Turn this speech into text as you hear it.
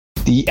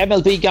The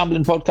MLB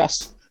Gambling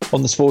Podcast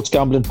on the Sports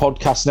Gambling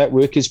Podcast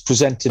Network is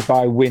presented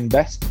by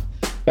WynnBET.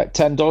 Bet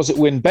 $10 at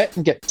WynnBET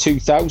and get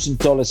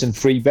 $2,000 in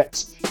free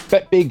bets.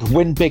 Bet big,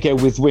 win bigger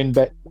with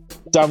WynnBET.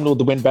 Download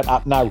the WynnBET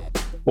app now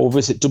or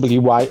visit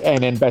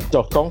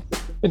wynnbet.com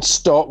and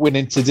start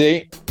winning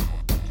today.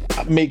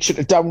 Make sure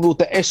to download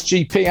the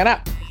SGPN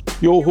app,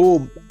 your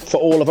home for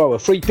all of our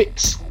free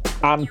picks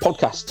and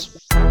podcasts.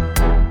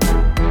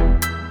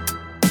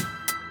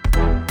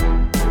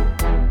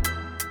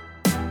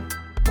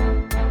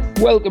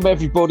 Welcome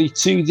everybody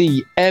to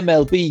the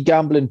MLB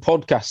Gambling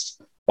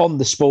Podcast on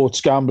the Sports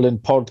Gambling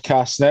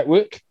Podcast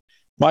Network.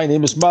 My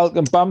name is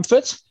Malcolm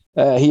Bamford,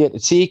 here to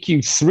take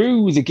you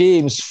through the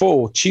games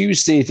for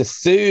Tuesday, the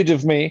 3rd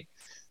of May,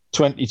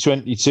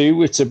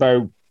 2022. It's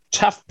about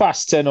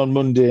 10:30 on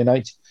Monday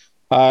night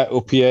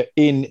up here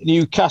in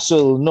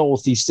Newcastle,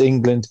 northeast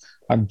England.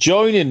 And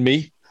joining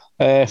me,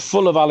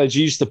 full of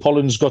allergies, the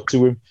pollen's got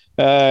to him,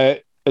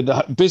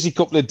 a busy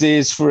couple of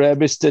days for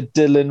Mr.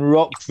 Dylan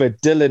Rockford.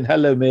 Dylan,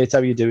 hello, mate. How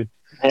are you doing?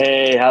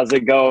 Hey, how's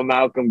it going,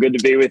 Malcolm? Good to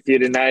be with you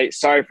tonight.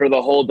 Sorry for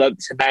the hold up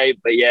tonight,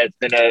 but yeah, it's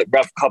been a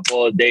rough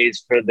couple of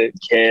days for the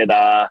kid.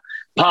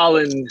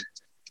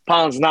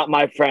 Pollen's not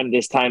my friend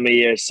this time of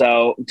year,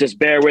 so just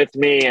bear with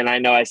me. And I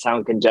know I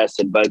sound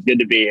congested, but good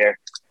to be here.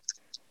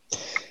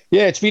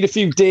 Yeah, it's been a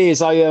few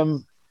days. I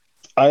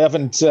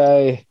haven't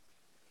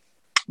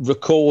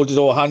recorded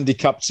or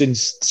handicapped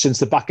since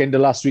the back end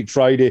of last week,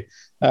 Friday.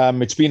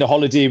 It's been a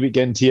holiday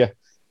weekend here.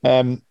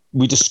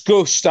 We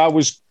discussed,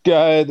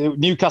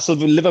 Newcastle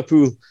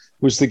Liverpool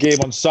was the game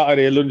on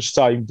Saturday at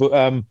lunchtime, but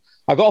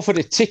I got offered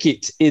a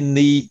ticket in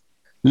the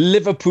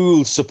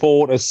Liverpool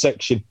supporters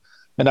section,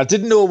 and I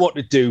didn't know what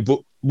to do, but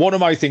one of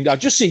my things, I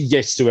just say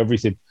yes to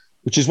everything,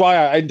 which is why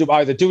I end up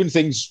either doing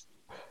things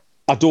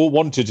I don't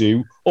want to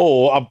do,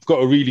 or I've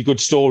got a really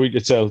good story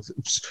to tell,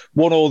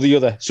 one or the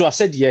other. So I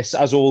said yes,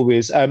 as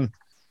always. I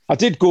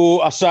did go,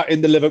 I sat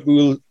in the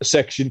Liverpool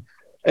section,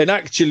 and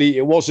actually,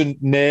 it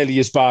wasn't nearly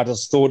as bad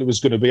as I thought it was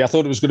going to be. I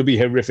thought it was going to be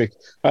horrific.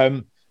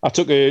 I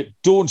took a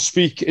don't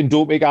speak and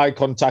don't make eye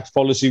contact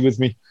policy with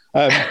me,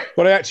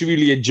 but I actually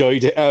really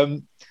enjoyed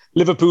it.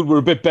 Liverpool were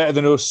a bit better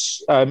than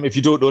us. If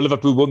you don't know,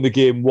 Liverpool won the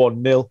game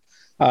 1-0.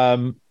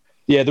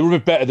 Yeah, they were a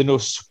bit better than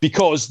us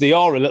because they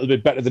are a little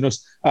bit better than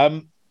us.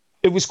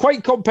 It was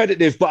quite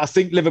competitive, but I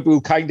think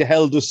Liverpool kind of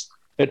held us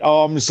at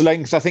arm's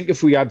length. I think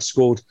if we had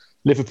scored,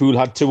 Liverpool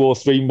had 2 or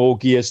 3 more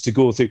gears to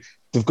go through.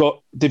 They've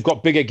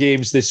got bigger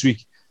games this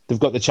week. They've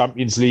got the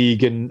Champions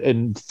League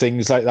and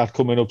things like that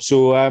coming up.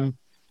 So,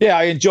 yeah,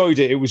 I enjoyed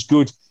it. It was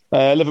good.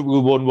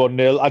 Liverpool won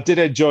 1-0. I did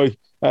enjoy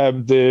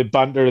the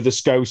banter of the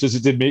Scousers.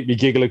 It did make me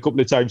giggle a couple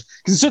of times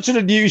because it's such an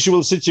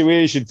unusual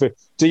situation to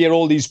hear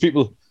all these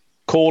people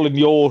calling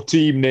your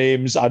team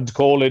names and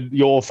calling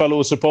your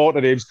fellow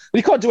supporter names. But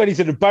you can't do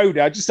anything about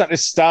it. I just had to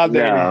stand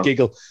there and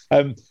giggle.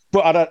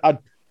 But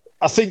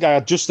I think I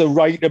had just the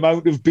right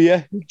amount of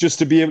beer just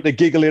to be able to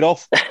giggle it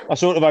off. I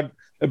sort of had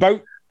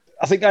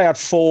I think I had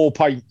 4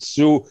 pints.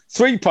 So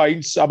 3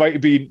 pints, I might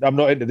have been, I'm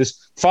not into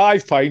this.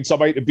 5 pints, I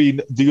might have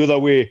been the other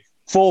way.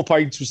 4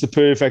 pints was the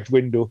perfect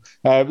window.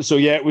 So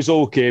yeah, it was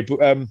okay.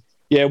 But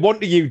yeah, one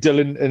to you,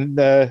 Dylan, and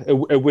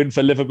a win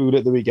for Liverpool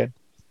at the weekend.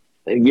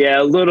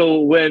 Yeah, a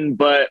little win,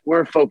 but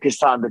we're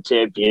focused on the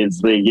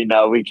Champions League. You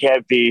know, we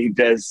can't be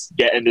just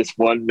getting this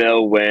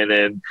 1-0 win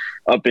and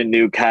up in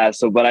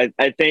Newcastle. But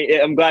I think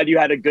I'm glad you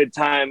had a good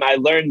time. I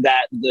learned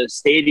that the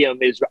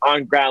stadium is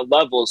on ground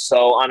level.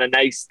 So on a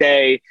nice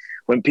day,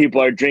 when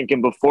people are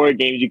drinking before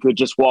games, you could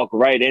just walk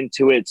right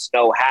into it. It's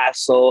no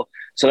hassle.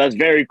 So that's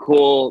very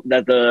cool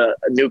that the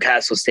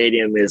Newcastle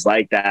Stadium is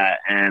like that.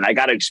 And I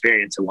got to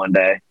experience it one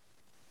day.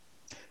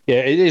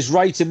 Yeah, it is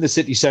right in the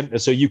city centre.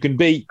 So you can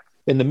be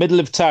in the middle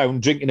of town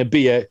drinking a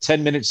beer,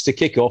 10 minutes to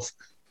kick off,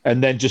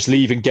 and then just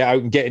leave and get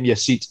out and get in your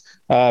seat.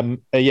 Yeah,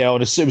 it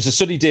was a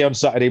sunny day on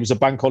Saturday. It was a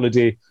bank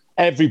holiday.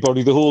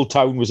 Everybody, the whole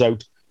town was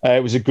out.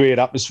 It was a great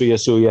atmosphere.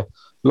 So yeah,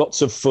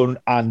 lots of fun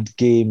and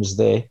games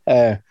there.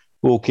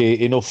 Okay,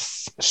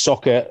 enough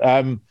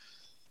soccer.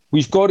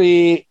 We've got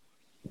a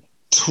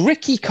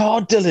tricky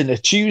card, Dylan, a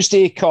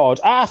Tuesday card.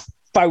 I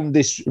found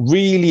this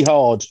really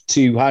hard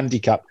to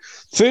handicap.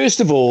 First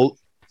of all,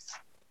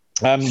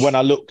 when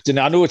I looked, and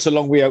I know it's a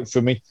long way out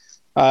for me,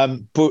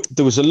 but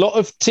there was a lot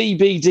of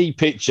TBD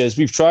pictures.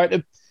 We've tried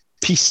to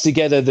piece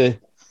together the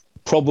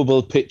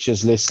probable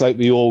pictures list like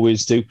we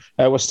always do.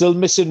 We're still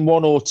missing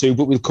 1 or 2,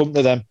 but we'll come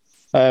to them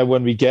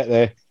when we get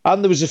there.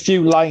 And there was a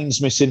few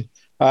lines missing.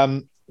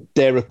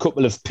 There are a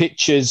couple of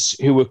pitchers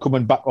who were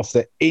coming back off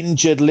the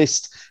injured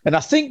list. And I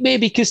think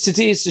maybe because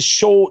today is a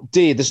short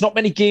day, there's not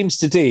many games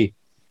today.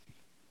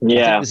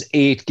 Yeah. I think there's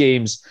 8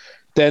 games.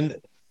 Then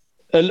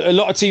a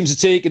lot of teams are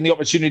taking the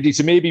opportunity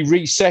to maybe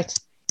reset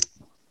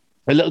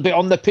a little bit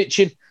on the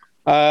pitching,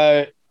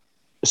 sort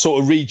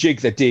of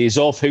rejig their days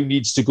off, who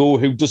needs to go,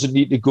 who doesn't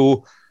need to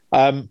go.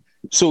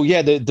 So,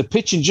 yeah, the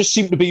pitching just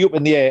seemed to be up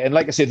in the air. And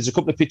like I said, there's a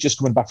couple of pitchers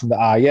coming back from the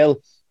IL,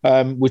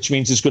 which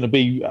means there's going to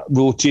be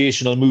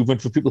rotational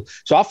movement for people.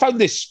 So I found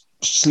this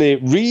slate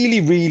really,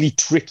 really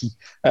tricky.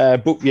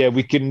 But, yeah,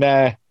 we can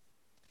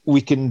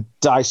we can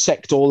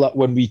dissect all that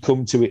when we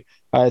come to it.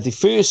 The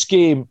first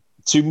game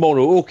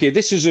tomorrow. Okay,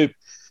 this is a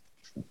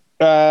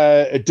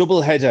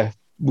double header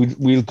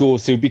we'll go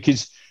through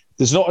because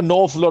there's not an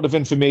awful lot of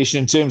information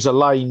in terms of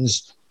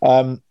lines.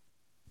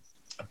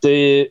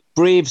 The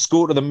Braves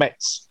go to the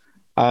Mets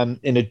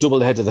in a double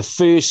header. The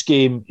first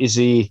game is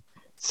a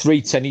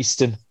 3:10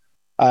 Eastern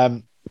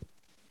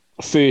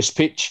first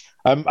pitch.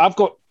 I've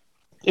got,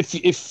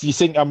 if you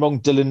think I'm wrong,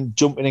 Dylan,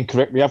 jump in and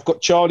correct me. I've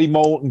got Charlie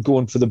Morton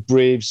going for the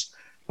Braves,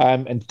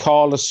 and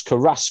Carlos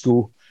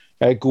Carrasco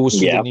goes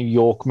for the New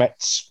York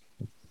Mets.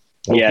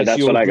 Okay, yeah,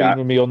 that's what I got.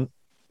 With me on.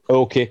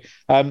 Okay.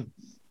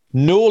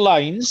 No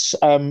lines.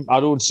 I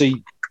don't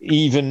see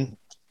even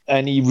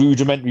any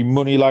rudimentary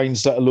money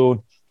lines, let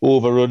alone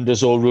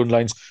over-unders or run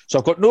lines. So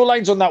I've got no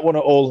lines on that one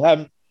at all.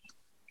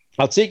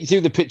 I'll take you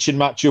through the pitching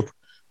matchup,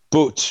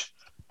 but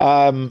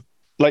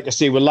like I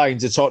say, with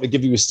lines, it's hard to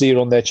give you a steer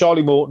on there.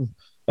 Charlie Morton,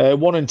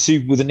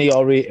 1-2 with an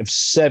ERA of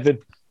 7,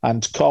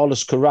 and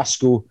Carlos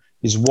Carrasco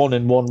is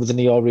 1-1 with an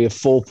ERA of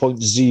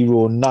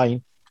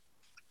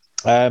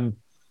 4.09.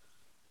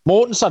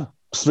 Morton's had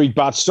 3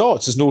 bad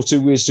starts. There's no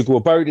 2 ways to go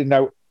about it.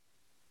 Now,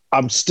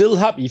 I'm still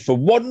happy for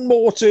one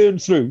more turn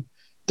through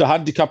to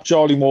handicap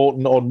Charlie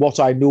Morton on what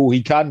I know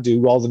he can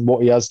do rather than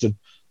what he has done.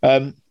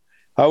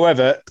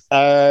 However,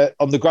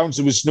 on the grounds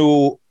there was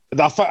no...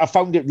 I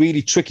found it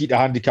really tricky to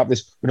handicap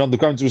this when on the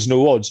grounds there was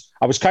no odds.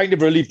 I was kind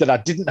of relieved that I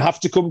didn't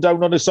have to come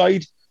down on a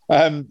side.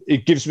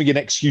 It gives me an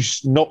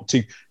excuse not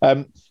to.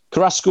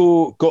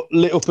 Carrasco got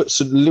lit up at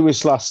St.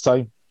 Louis last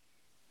time.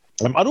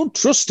 I don't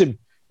trust him,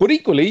 but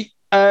equally,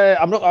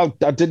 I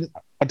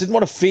didn't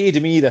want to fade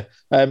him either.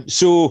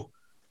 So,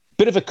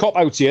 bit of a cop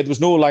out here. There was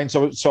no line,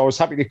 so I was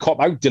happy to cop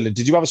out. Dylan,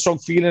 did you have a strong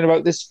feeling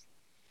about this?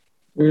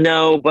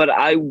 No, but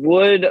I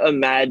would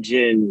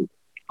imagine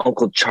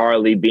Uncle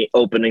Charlie be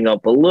opening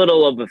up a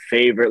little of a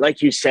favorite.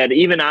 Like you said,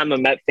 even I'm a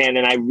Met fan,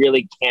 and I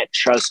really can't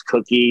trust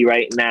Cookie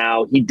right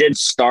now. He did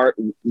start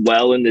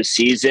well in the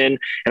season,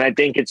 and I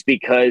think it's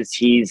because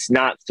he's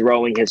not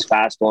throwing his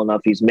fastball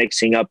enough. He's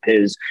mixing up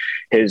his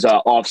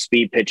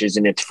off-speed pitches,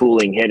 and it's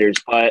fooling hitters.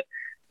 But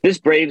this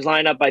Braves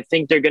lineup, I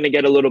think they're going to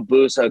get a little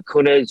boost.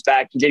 Acuna is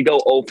back. He did go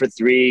 0 for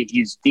 3.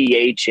 He's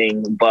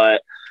DHing,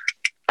 but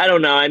I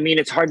don't know. I mean,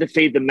 it's hard to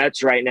fade the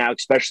Mets right now,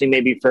 especially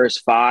maybe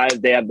first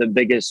 5. They have the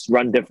biggest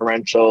run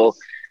differential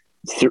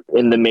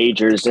in the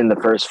majors in the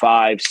first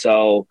 5.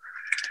 So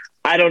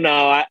I don't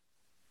know.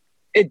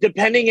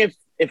 Depending if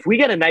we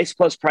get a nice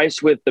plus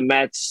price with the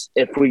Mets,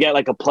 if we get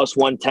like a plus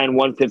 110,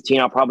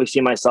 115, I'll probably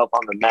see myself on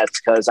the Mets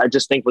because I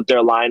just think with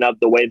their lineup,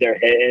 the way they're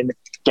hitting,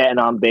 getting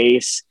on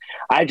base,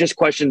 I just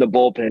question the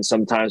bullpen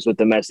sometimes with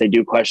the Mets. They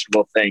do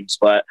questionable things,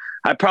 but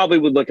I probably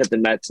would look at the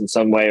Mets in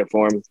some way or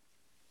form.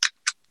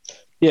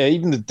 Yeah,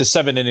 even the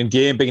 7-inning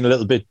game being a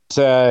little bit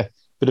of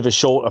a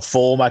shorter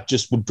format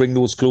just would bring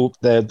those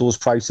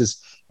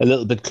prices a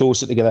little bit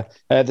closer together.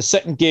 The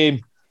second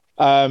game,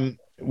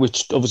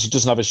 which obviously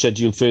doesn't have a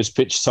scheduled first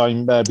pitch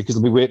time because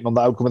they'll be waiting on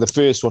the outcome of the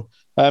first one,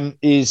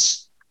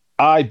 is,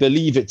 I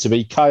believe it to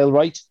be, Kyle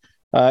Wright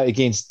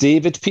against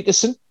David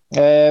Peterson.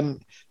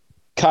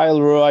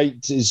 Kyle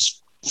Wright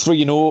is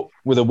 3-0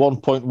 with a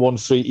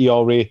 1.13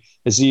 ERA,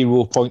 a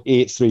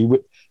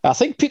 0.83. I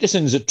think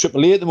Peterson's at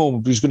AAA at the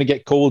moment, but he's going to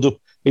get called up.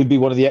 He'll be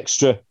one of the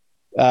extra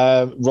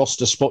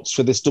roster spots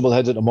for this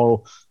doubleheader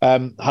tomorrow.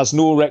 Has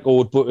no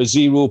record, but a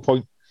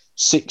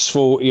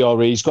 0.64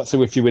 ERA. He's got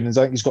through a few innings.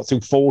 I think he's got through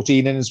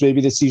 14 innings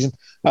maybe this season.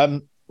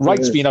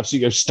 Wright's been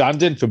absolutely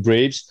outstanding for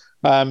Braves.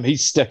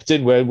 He's stepped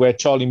in where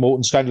Charlie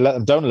Morton's kind of let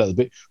them down a little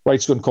bit.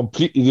 Wright's gone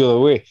completely the other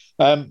way.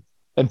 And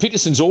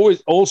Peterson's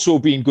also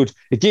been good.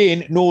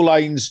 Again, no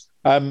lines,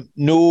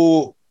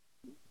 no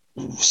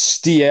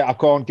steer. I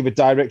can't give a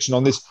direction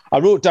on this. I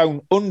wrote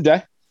down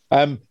under,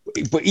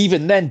 but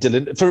even then,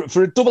 Dylan,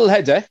 for a double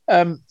header,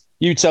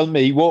 you tell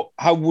me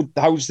how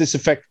does this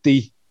affect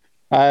the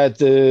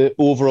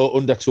overall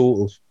under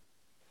totals?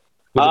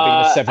 Would it be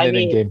a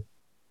 7-inning game?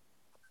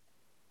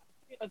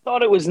 I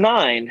thought it was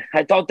 9.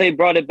 I thought they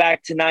brought it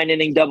back to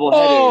 9-inning doubleheaders.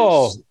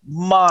 Oh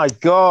my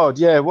God!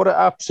 Yeah, what an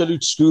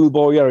absolute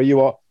schoolboy error you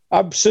are.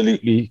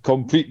 Absolutely,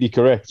 completely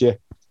correct. Yeah.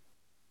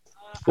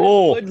 I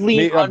would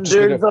lean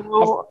under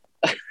though.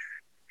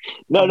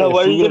 No.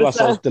 What are you going to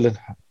say? Dylan.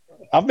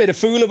 I've made a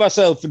fool of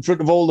myself in front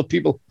of all the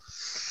people.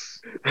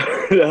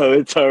 No,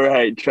 it's all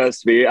right.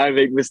 Trust me. I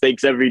make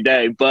mistakes every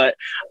day. But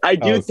I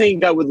do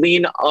think I would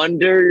lean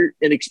under,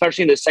 and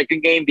especially in the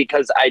second game,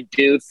 because I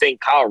do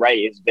think Kyle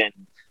Wright has been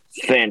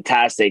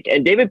fantastic.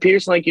 And David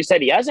Peterson, like you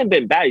said, he hasn't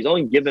been bad. He's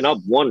only given up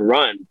 1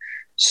 run.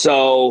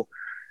 So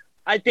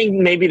I think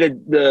maybe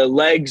the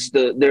legs,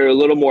 they're a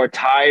little more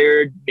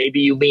tired.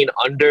 Maybe you lean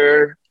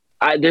under.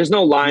 There's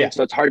no line,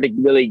 so it's hard to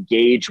really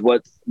gauge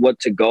what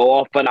to go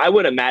off. But I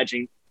would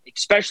imagine,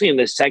 especially in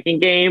the second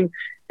game,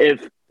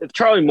 if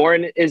Charlie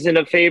Morton isn't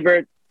a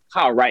favorite,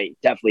 Kyle Wright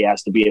definitely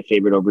has to be a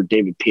favorite over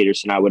David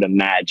Peterson, I would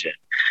imagine.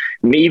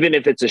 Even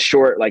if it's a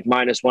short, like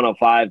minus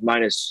 105,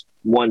 minus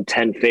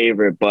 110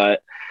 favorite.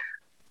 But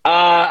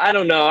I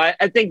don't know.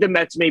 I think the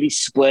Mets maybe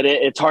split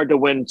it. It's hard to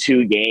win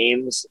 2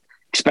 games.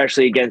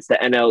 especially against the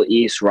NL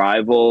East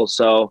rival.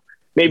 So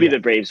maybe the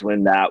Braves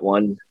win that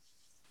one.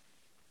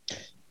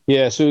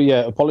 Yeah, so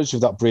apologies for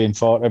that brain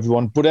fart,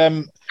 everyone. But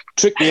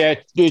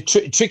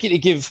tricky to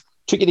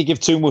give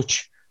too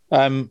much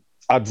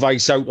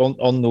advice out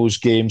on those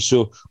games.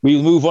 So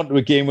we'll move on to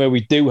a game where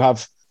we do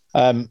have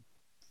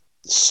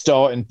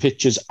starting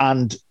pitchers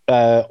and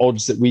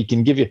odds that we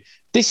can give you.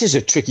 This is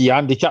a tricky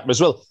handicap as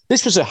well.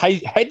 This was a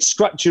head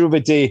scratcher of a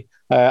day.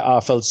 I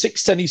felt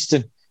 6:10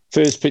 Eastern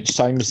first pitch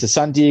time is the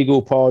San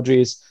Diego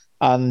Padres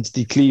and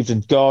the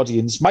Cleveland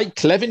Guardians. Mike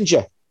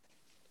Clevinger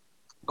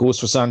goes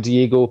for San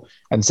Diego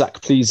and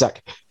Zach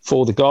Plesac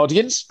for the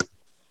Guardians.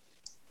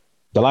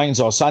 The lines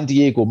are San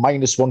Diego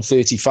minus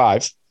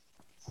 135.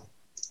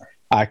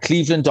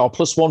 Cleveland are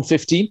plus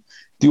 115.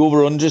 The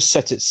over-under is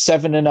set at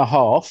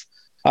 7.5.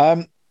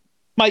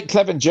 Mike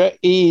Clevinger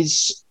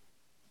is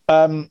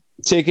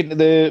taken to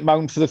the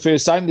mound for the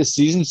first time this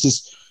season. It's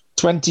his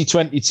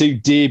 2022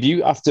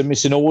 debut after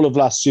missing all of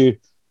last year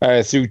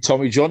through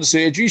Tommy John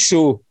surgery.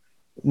 So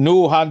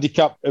no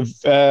handicap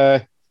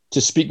to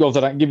speak of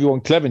that I can give you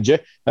on Clevinger.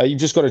 You've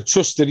just got to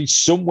trust that he's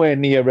somewhere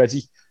near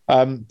ready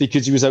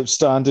because he was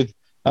outstanding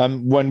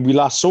when we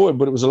last saw him,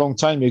 but it was a long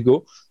time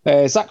ago.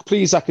 Zach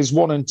Plesac is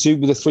 1-2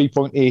 with a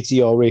 3.8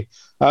 ERA.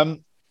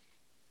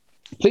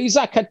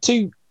 Plesac had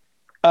two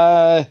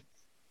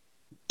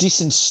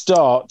decent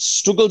starts,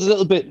 struggled a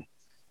little bit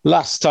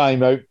last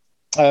time out.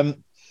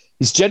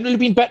 He's generally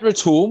been better at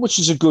home, which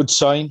is a good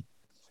sign.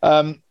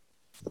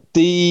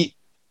 The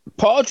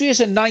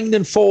Padres are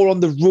 9-4 on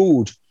the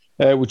road,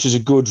 which is a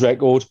good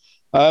record.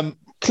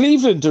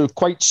 Cleveland are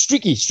quite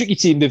streaky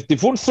team.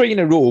 They've won 3 in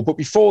a row, but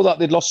before that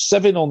they'd lost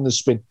 7 on the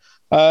spin.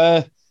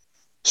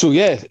 So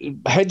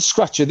head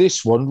scratcher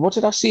this one. What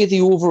did I say the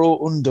over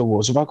or under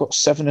was? Have I got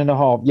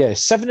 7.5? Yeah,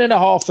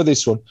 7.5 for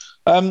this one.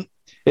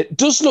 It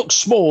does look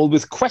small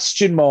with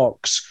question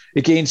marks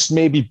against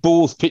maybe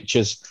both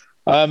pitchers.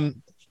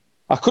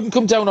 I couldn't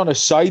come down on a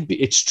side, but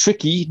it's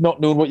tricky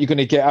not knowing what you're going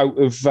to get out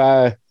of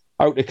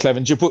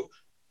Clevinger. But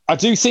I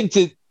do think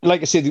that,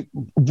 like I said,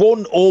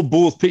 one or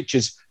both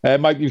pitchers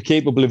might be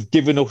capable of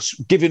giving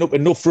up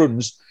enough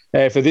runs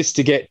for this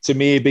to get to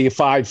maybe a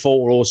 5-4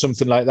 or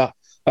something like that.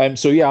 I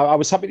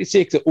was happy to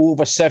take the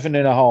over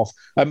 7.5.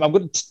 I'm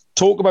going to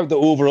talk about the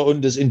over or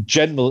unders in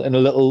general in a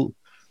little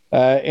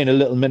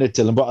minute,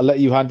 Dylan, but I'll let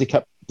you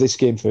handicap this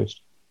game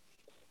first.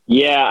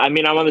 Yeah, I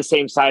mean, I'm on the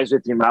same size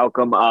with you,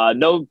 Malcolm.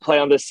 No play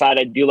on this side.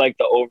 I do like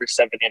the over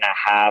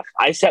 7.5.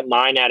 I set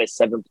mine at a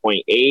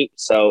 7.8,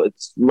 so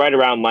it's right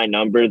around my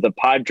number. The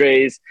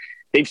Padres,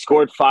 they've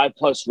scored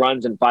 5+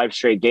 runs in 5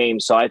 straight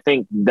games, so I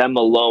think them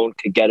alone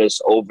could get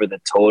us over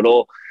the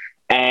total.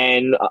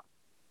 And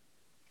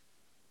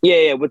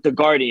with the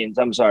Guardians,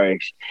 I'm sorry,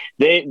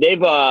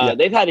 they've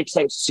had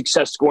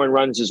success scoring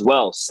runs as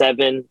well,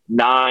 7,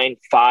 9,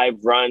 5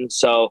 runs.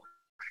 So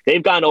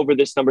they've gone over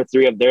this number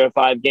 3 of their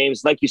 5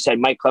 games. Like you said,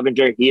 Mike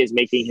Clevinger, he is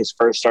making his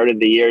first start of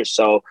the year,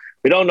 so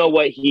we don't know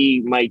what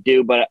he might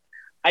do. But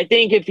I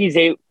think if he's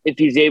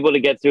able to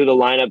get through the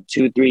lineup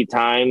 2-3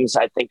 times,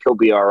 I think he'll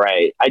be all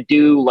right. I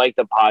do like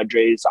the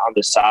Padres on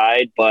the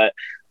side, but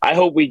I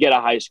hope we get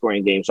a high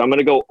scoring game. So I'm going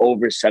to go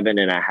over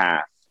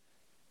 7.5.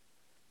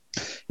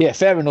 Yeah,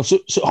 fair enough. So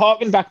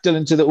harking back,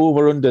 Dylan, to the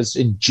over-unders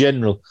in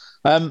general,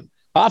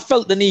 I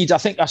felt the need. I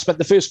think I spent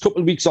the first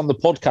couple of weeks on the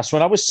podcast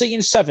when I was seeing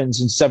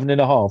 7s and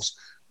 7.5s.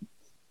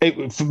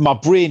 My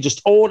brain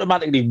just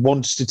automatically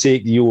wants to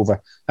take the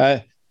over.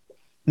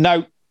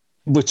 Now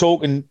we've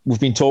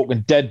been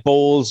talking dead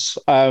balls,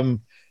 and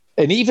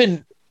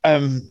even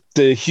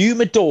the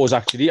humidors.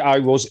 Actually, I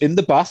was in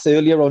the bath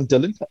earlier on,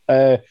 Dylan,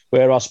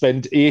 where I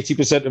spend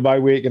 80% of my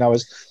waking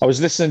hours. I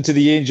was listening to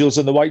the Angels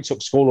and the White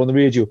Sox call on the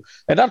radio,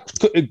 and that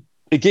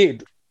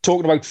again.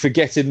 Talking about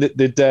forgetting that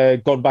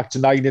they'd gone back to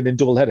 9 in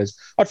double headers.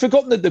 I'd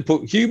forgotten that they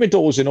put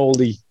humidors in all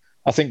the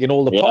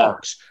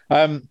parks.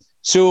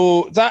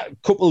 So that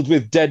coupled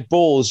with dead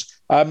balls,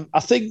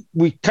 I think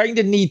we kind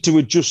of need to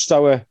adjust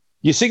our.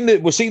 We're seeing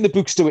the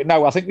books do it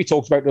now. I think we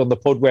talked about it on the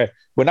pod where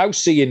we're now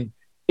seeing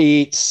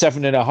 8,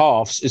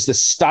 7.5s is the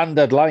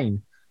standard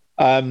line.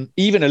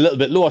 Even a little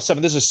bit lower,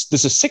 7. There's a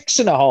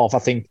 6.5, I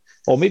think,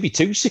 or maybe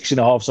 2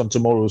 6.5s on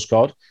tomorrow's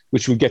card,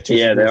 which we'll get to.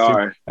 Yeah, there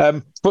are.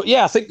 But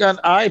yeah, I think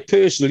I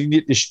personally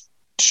need to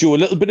show a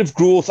little bit of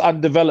growth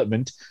and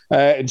development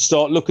and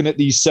start looking at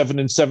these 7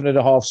 and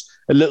 7.5s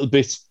a little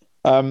bit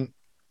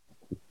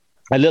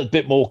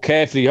more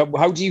carefully.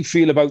 How do you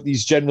feel about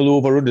these general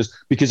over-unders?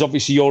 Because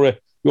obviously you're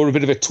a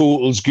bit of a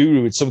totals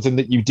guru. It's something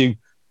that you do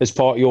as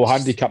part of your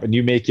handicap and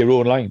you make your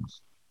own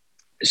lines.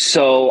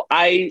 So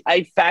I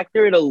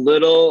factor it a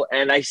little,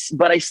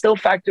 but I still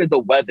factor the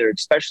weather,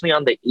 especially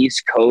on the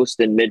East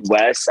Coast and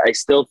Midwest. I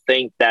still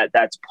think that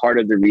that's part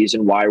of the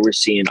reason why we're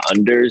seeing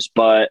unders,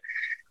 but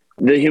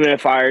the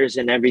humidifiers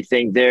and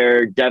everything,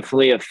 they're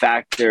definitely a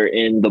factor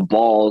in the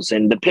balls,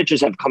 and the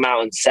pitchers have come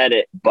out and said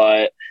it,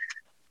 but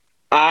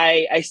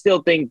I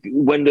still think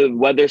when the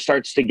weather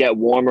starts to get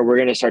warmer, we're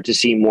going to start to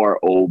see more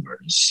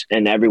overs,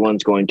 and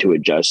everyone's going to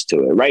adjust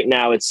to it. Right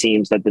now, it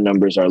seems that the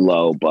numbers are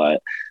low,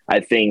 but I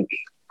think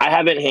I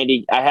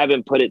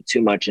haven't put it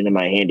too much into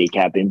my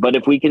handicapping, but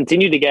if we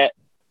continue to get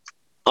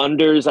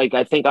unders, like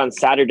I think on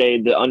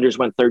Saturday the unders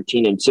went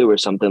 13-2 or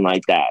something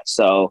like that.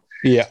 So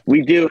Yeah,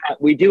 we do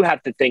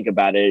have to think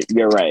about it.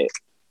 You're right.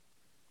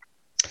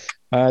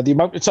 The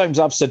amount of times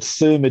I've said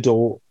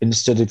thermidor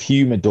instead of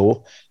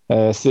humidor,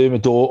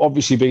 thermidor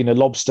obviously being a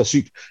lobster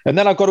soup, and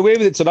then I got away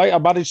with it tonight. I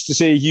managed to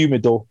say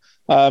humidor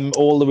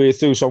all the way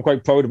through, so I'm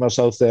quite proud of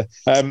myself there.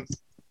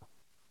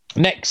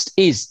 Next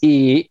is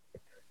a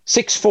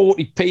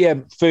 6:40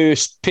 p.m.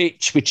 first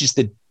pitch, which is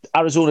the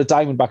Arizona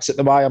Diamondbacks at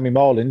the Miami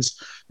Marlins.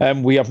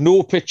 We have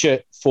no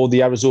pitcher for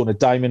the Arizona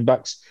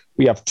Diamondbacks.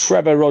 We have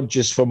Trevor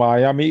Rogers for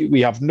Miami.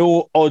 We have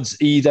no odds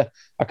either.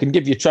 I can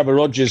give you Trevor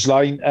Rogers'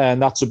 line,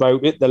 and that's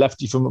about it. The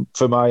lefty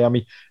for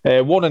Miami.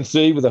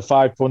 1-3 with a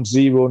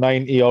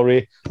 5.09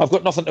 ERA. I've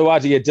got nothing to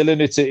add here, Dylan.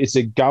 It's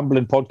a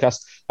gambling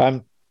podcast.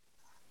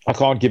 I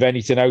can't give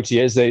anything out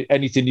here. Is there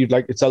anything you'd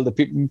like to tell the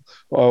people,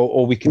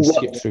 or we can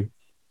skip through?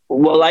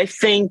 Well, I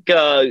think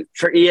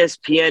for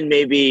ESPN,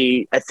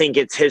 maybe I think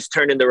it's his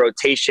turn in the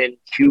rotation.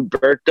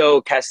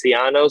 Huberto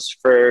Castellanos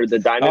for the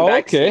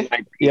Diamondbacks. Oh, okay.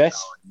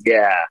 Yes.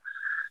 Yeah.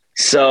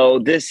 So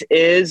this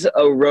is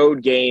a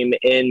road game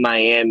in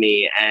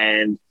Miami,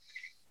 and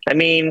I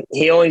mean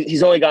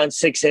he's only gone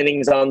 6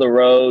 innings on the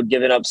road,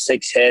 given up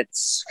 6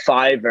 hits,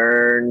 5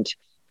 earned.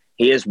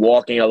 He is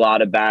walking a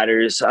lot of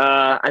batters.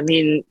 I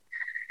mean,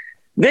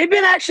 they've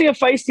been actually a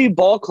feisty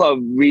ball club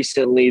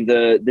recently,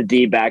 the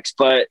D-backs,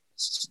 but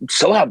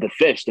so have the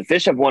Fish. The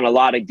Fish have won a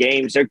lot of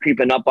games. They're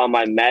creeping up on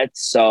my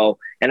Mets.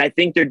 And I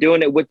think they're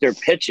doing it with their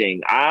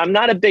pitching. I'm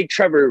not a big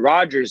Trevor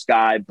Rogers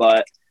guy,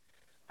 but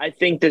I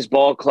think this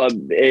ball club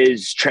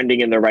is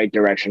trending in the right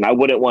direction. I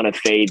wouldn't want to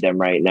fade them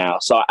right now.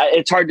 So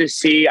it's hard to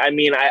see. I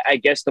mean, I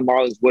guess the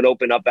Marlins would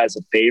open up as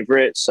a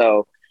favorite.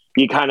 So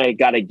you kind of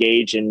got to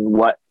gauge in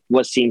what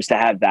seems to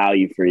have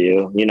value for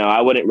you. You know,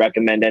 I wouldn't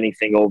recommend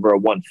anything over a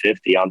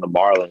 150 on the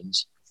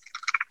Marlins.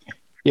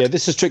 Yeah,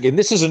 this is tricky. And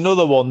this is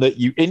another one that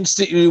you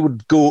instantly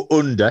would go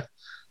under.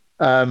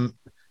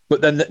 But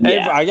then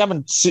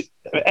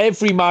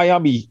every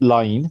Miami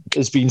line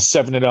has been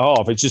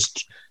 7.5. It's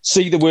just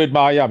see the word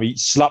Miami,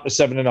 slap a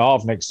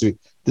 7.5 next to it.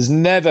 There's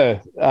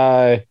never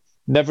a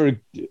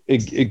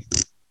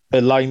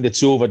line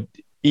that's over,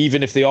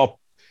 even if they are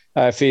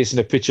facing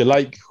a pitcher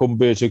like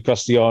Humberto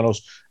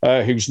Castellanos,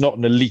 who's not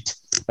an elite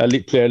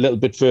player, a little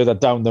bit further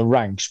down the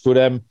ranks. But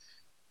I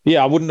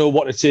wouldn't know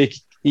what to take.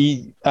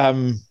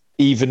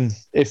 Even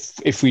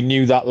if we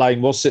knew that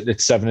line was sitting at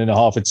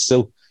 7.5,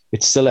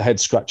 it's still a head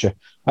scratcher.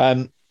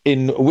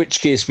 In which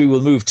case we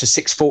will move to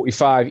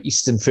 6:45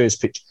 Eastern first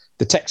pitch.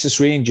 The Texas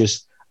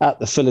Rangers at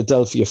the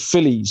Philadelphia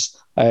Phillies.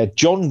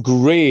 John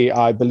Gray,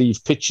 I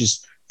believe,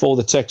 pitches for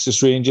the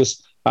Texas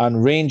Rangers,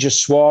 and Ranger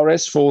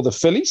Suarez for the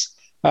Phillies.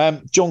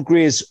 John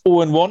Gray is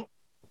 0-1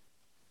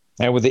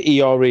 with the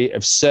ERA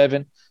of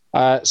 7.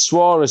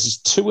 Suarez is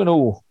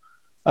 2-0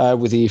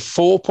 with a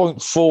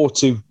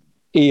 4.42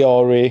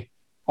 ERA.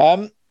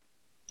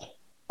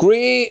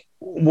 Gray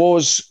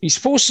he's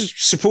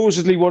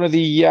supposedly one of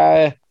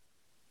the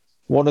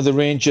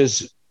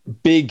Rangers'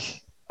 big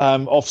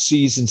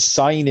off-season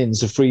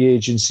signings of free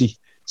agency,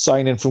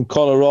 signing from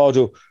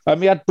Colorado.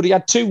 He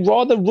had 2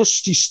 rather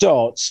rusty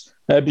starts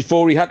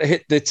before he had to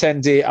hit the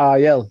 10-day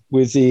IL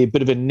with a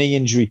bit of a knee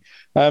injury.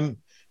 So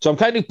I'm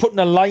kind of putting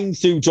a line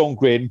through John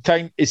Gray.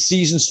 His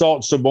season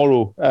starts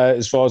tomorrow,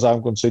 as far as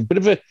I'm concerned.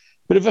 Bit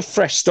of a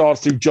fresh start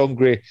through John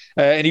Gray,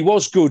 and he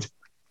was good.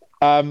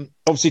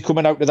 Obviously,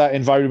 coming out of that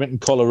environment in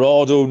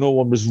Colorado, no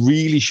one was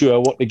really sure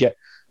what to get.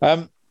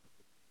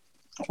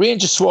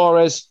 Ranger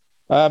Suarez,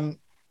 like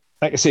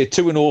I say,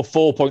 2-0,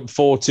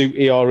 4.42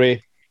 ERA,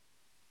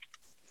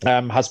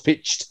 has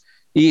pitched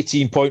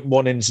 18.1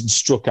 innings and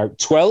struck out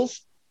 12.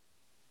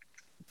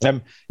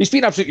 He's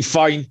been absolutely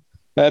fine,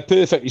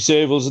 perfectly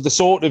serviceable. The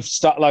sort of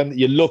stat line that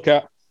you look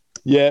at,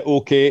 yeah,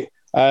 okay.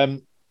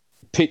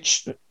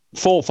 Pitched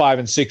 4, 5,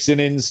 and 6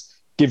 innings,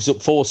 gives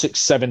up 4, 6,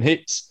 7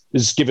 hits.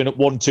 Has given up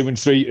 1, 2, and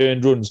 3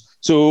 earned runs.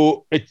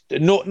 So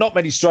not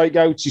many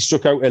strikeouts. He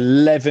struck out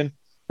 11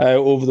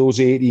 over those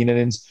 18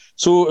 innings.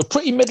 So a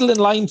pretty middling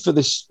line for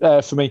this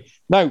for me.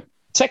 Now,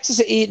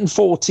 Texas are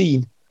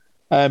 8-14,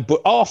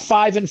 but are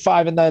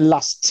 5-5 in their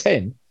last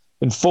 10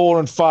 and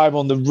 4-5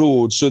 on the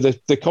road. So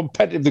they're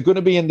competitive. They're going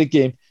to be in the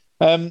game.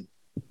 The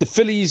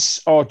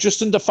Phillies are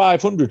just under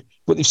 500,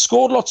 but they've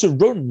scored lots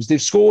of runs.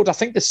 They've scored, I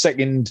think, the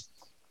second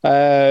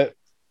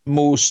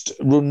most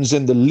runs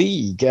in the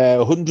league,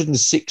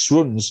 106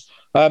 runs.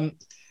 The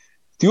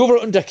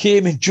over-under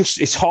came in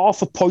it's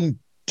half a point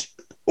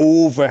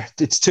over.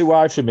 It's too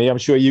high for me. I'm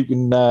sure you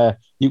can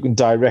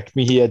direct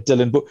me here,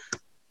 Dylan. But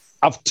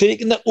I've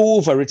taken the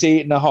over at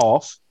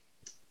 8.5.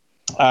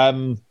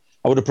 I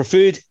would have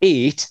preferred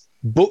 8,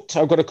 but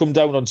I've got to come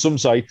down on some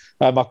side.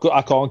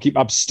 I can't keep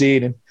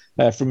abstaining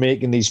from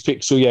making these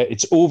picks. So yeah,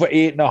 it's over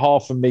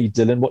 8.5 for me,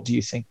 Dylan. What do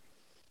you think?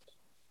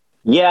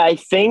 Yeah, I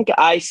think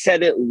I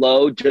set it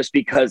low just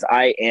because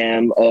I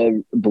am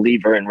a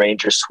believer in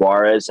Ranger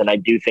Suarez, and I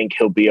do think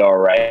he'll be all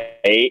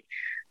right.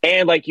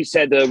 And like you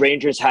said, the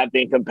Rangers have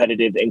been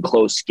competitive in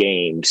close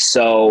games.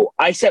 So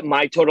I set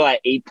my total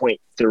at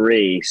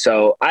 8.3.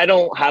 So I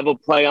don't have a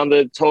play on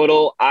the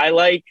total. I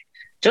like,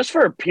 just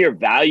for a pure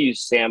value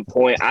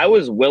standpoint, I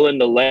was willing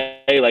to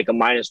lay like a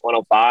minus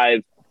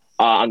 105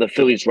 on the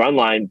Phillies run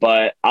line,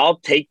 but I'll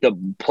take the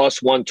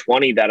plus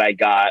 120 that I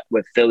got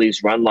with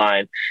Phillies run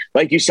line.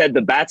 Like you said,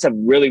 the bats have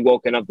really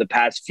woken up the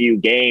past few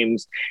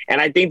games,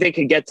 and I think they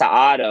could get to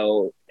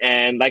Otto.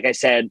 And like I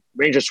said,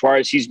 Ranger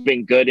Suarez, he's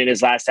been good in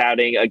his last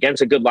outing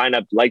against a good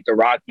lineup like the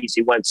Rockies.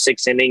 He went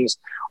 6 innings,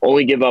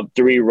 only give up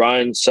 3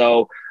 runs.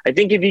 So I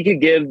think if you could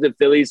give the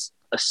Phillies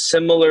a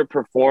similar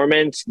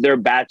performance, their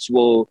bats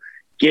will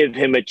give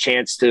him a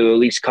chance to at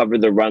least cover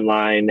the run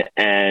line.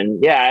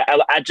 And yeah,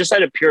 I just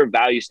at a pure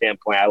value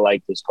standpoint, I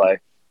like this play.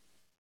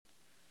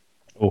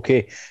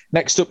 Okay.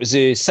 Next up is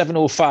a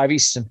 7:05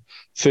 Eastern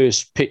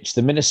first pitch.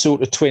 The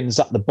Minnesota Twins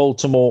at the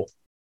Baltimore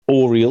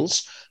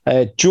Orioles.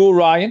 Joe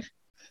Ryan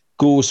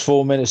goes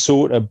for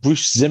Minnesota.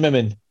 Bruce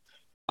Zimmerman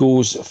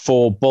goes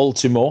for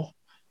Baltimore.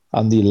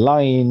 And the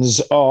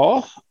lines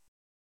are,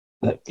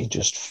 let me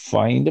just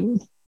find them.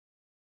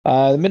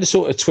 The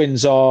Minnesota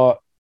Twins are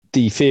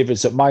the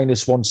favourites at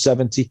minus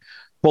 170,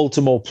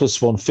 Baltimore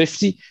plus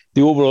 150.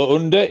 The overall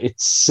under,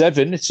 it's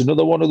 7. It's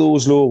another one of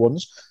those low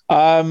ones.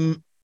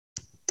 Dylan,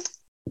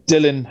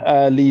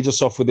 lead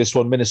us off with this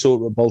one,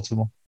 Minnesota and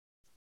Baltimore.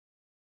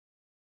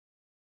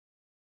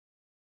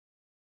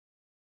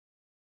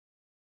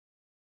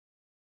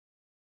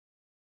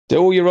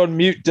 Oh, you're on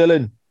mute,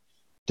 Dylan.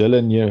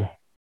 Dylan, you.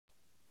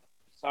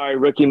 Sorry,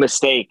 rookie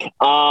mistake.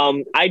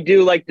 I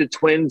do like the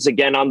Twins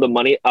again on the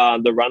money,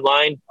 the run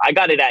line. I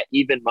got it at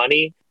even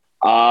money.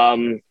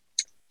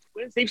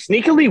 They've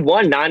sneakily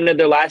won 9 of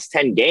their last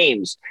 10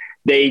 games.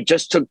 They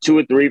just took 2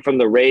 or 3 from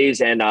the Rays,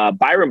 and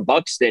Byron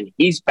Buxton,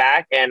 he's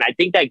back, and I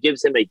think that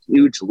gives him a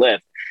huge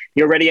lift.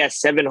 He already has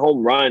 7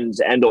 home runs,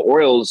 and the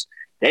Orioles,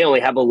 they only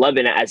have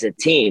 11 as a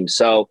team.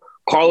 So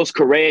Carlos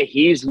Correa,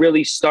 he's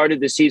really started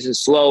the season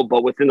slow,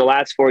 but within the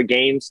last 4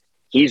 games,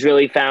 he's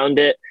really found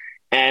it.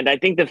 And I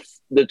think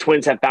the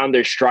Twins have found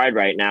their stride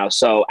right now.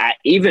 So at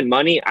even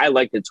money, I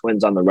like the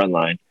Twins on the run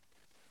line.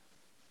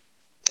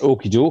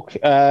 Okie doke.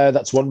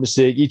 That's one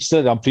mistake each.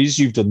 I'm pleased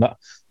you've done that.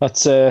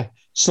 That's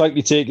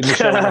slightly taking the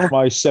shine off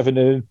my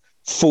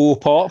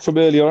 7-4 part from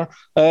earlier.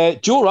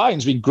 Joe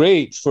Ryan's been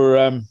great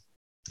for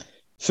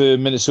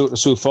Minnesota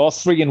so far.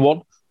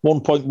 3-1,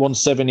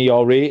 1.17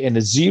 ERA and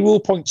a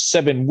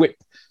 0.7 WHIP.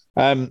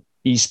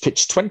 He's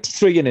pitched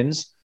 23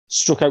 innings,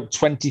 struck out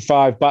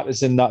 25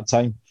 batters in that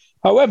time.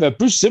 However,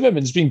 Bruce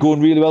Zimmerman's been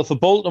going really well for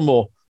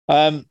Baltimore.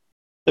 A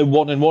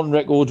 1-1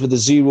 record with a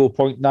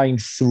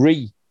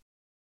 0.93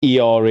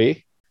 ERA.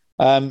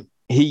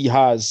 He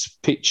has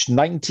pitched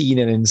 19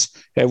 innings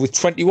with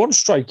 21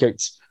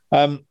 strikeouts.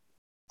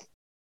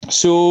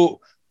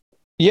 So,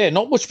 yeah,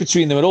 not much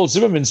between them at all.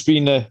 Zimmerman's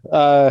been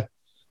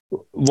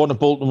one of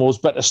Baltimore's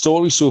better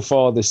stories so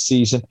far this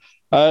season.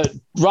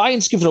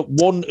 Ryan's given up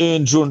 1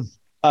 earned run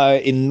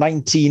in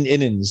 19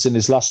 innings in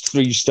his last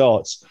 3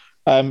 starts.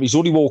 He's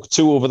only walked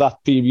 2 over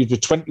that period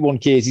with 21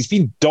 Ks. He's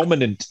been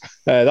dominant.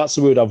 That's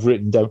the word I've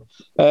written down.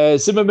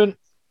 Zimmerman,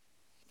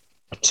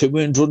 2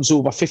 earned runs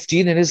over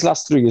 15 in his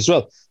last 3 as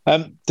well.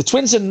 The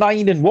Twins are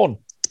 9-1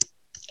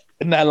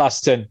 in their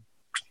last 10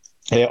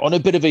 on a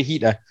bit of a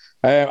heater.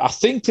 I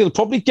think they'll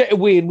probably get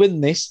away and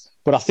win this,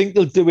 but I think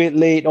they'll do it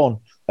late on.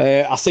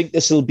 I think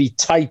this will be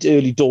tight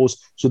early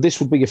doors. So this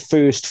will be a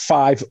first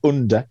 5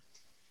 under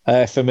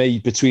for me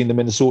between the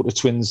Minnesota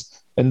Twins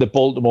and the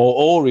Baltimore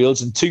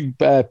Orioles, and 2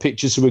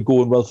 pitchers who are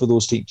going well for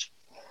those teams.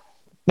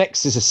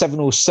 Next is a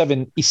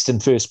 7:07 Eastern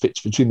first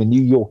pitch between the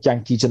New York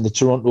Yankees and the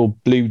Toronto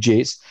Blue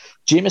Jays.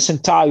 Jameson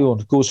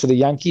Taillon goes for the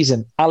Yankees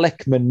and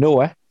Alek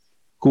Manoah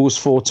goes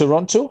for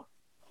Toronto.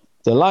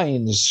 The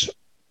lines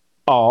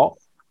are,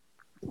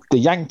 the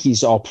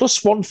Yankees are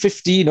plus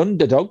 115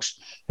 underdogs.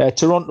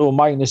 Toronto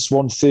minus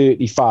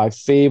 135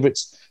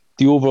 favourites.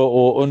 The over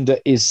or under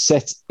is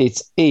set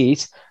at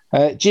 8.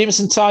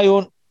 Jameson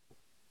Taillon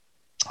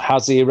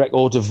has a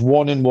record of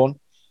 1-1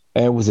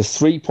 with a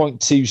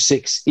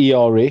 3.26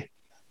 ERA.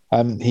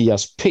 He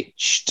has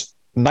pitched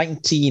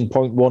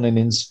 19.1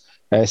 innings,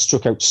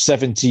 struck out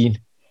 17.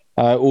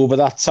 Over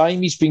that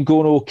time, he's been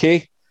going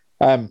okay.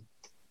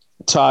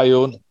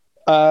 Taillon,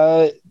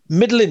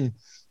 middling.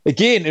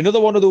 Again, another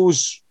one of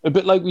those, a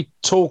bit like we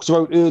talked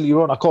about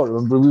earlier on. I can't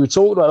remember. We were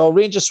talking about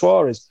Ranger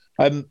Suarez.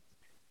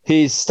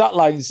 His stat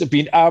lines have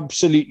been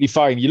absolutely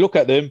fine. You look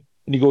at them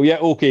and you go, yeah,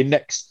 okay,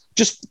 next.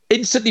 Just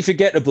instantly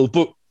forgettable,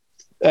 but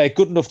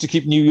good enough to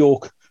keep New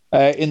York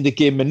in the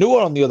game.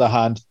 Manoah, on the other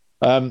hand,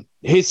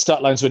 his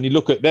stat lines, when you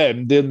look at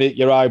them, they'll make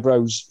your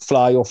eyebrows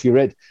fly off your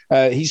head.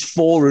 He's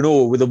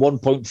 4-0 with a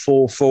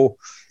 1.44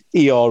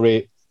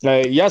 ERA.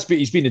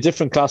 He's been a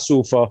different class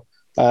so far,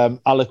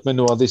 Alek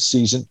Manoah, this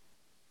season.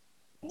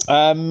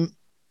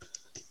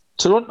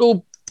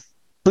 Toronto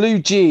Blue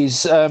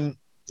Jays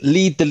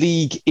lead the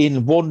league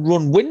in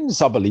 1-run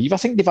wins, I believe. I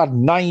think they've had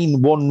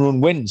 9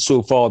 1-run wins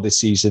so far this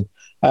season.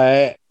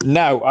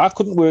 Now, I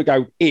couldn't work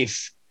out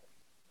if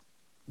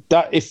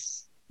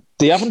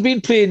they haven't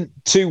been playing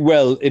too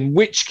well, in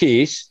which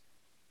case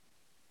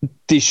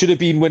they should have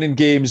been winning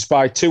games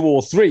by 2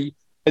 or 3.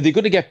 Are they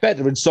going to get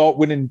better and start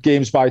winning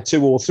games by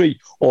 2 or 3?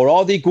 Or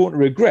are they going to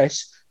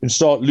regress and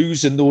start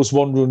losing those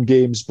one-run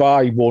games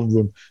by 1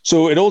 run?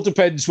 So it all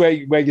depends where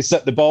you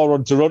set the bar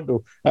on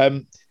Toronto.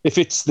 If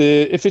it's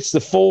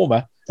the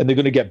former and they're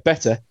going to get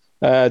better,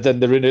 then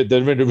they're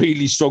in a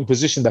really strong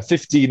position. They're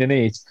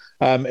 15-8,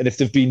 and if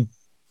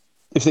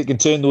they can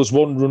turn those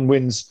 1-run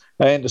wins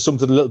into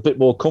something a little bit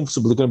more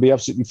comfortable, they're going to be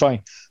absolutely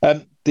fine.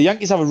 The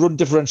Yankees have a run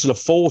differential of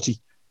 40.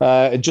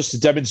 And just to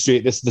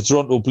demonstrate this, the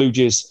Toronto Blue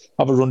Jays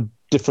have a run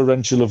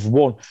differential of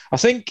 1. I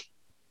think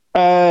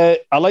I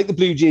like the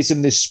Blue Jays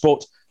in this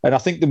spot, and I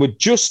think they were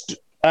just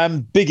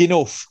big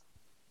enough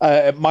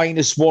at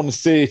minus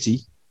 130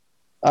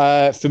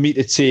 for me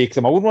to take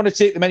them. I wouldn't want to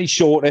take them any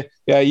shorter.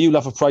 You'll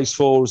have a price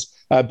for us.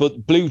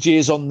 But Blue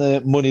Jays on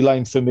the money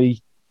line for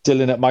me,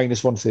 Dylan, at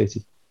minus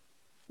 130.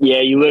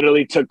 Yeah, you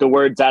literally took the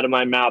words out of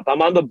my mouth.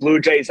 I'm on the Blue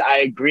Jays. I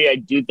agree. I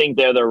do think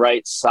they're the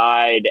right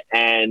side,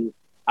 and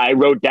I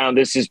wrote down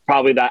this is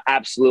probably the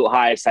absolute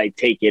highest I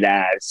take it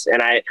as.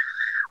 And I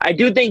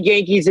do think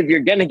Yankees, if you're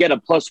going to get a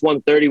plus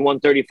 130,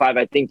 135,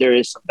 I think there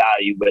is some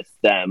value with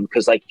them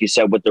because, like you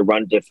said, with the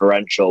run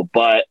differential.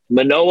 But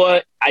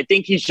Manoah, I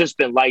think he's just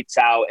been lights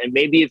out. And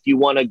maybe if you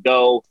want to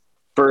go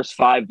first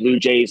 5 Blue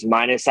Jays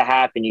minus a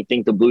half and you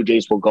think the Blue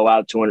Jays will go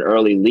out to an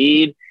early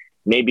lead,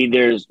 maybe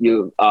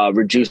you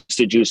reduce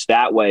the juice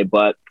that way.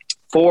 But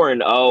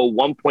 4-0,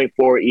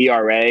 1.4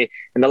 ERA.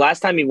 And the last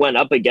time he went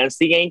up against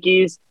the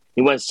Yankees,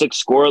 he went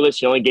 6 scoreless.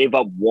 He only gave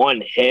up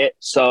 1 hit.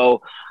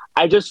 So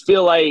I just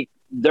feel like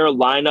their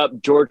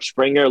lineup, George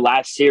Springer,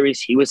 last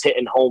series, he was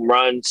hitting home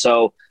runs.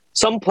 So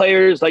some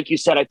players, like you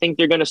said, I think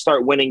they're going to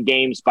start winning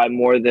games by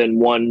more than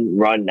 1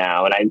 run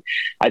now. And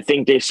I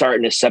think they're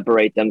starting to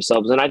separate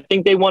themselves. And I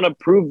think they want to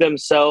prove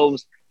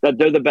themselves that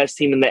they're the best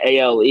team in the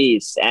AL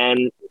East.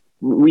 And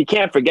we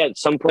can't forget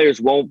some players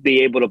won't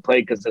be able to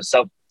play because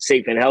of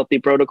safe and healthy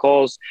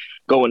protocols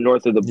going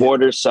north of the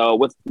border. So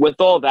with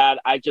all that,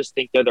 I just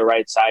think they're the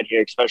right side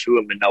here, especially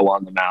with Manoah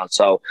on the mound.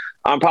 So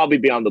I'm probably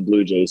beyond the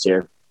Blue Jays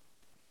here.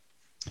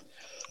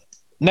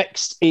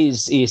 Next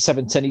is a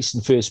 7:10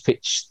 Eastern first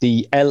pitch.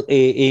 The LA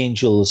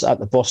Angels at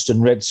the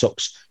Boston Red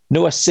Sox.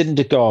 Noah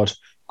Syndergaard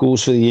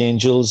goes for the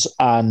Angels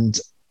and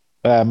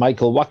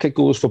Michael Wacha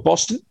goes for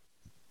Boston.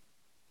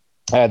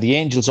 The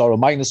Angels are a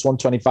minus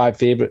 125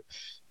 favourite.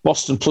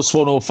 Boston plus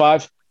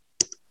 105.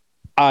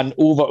 And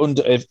over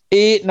under of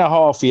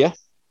 8.5 here.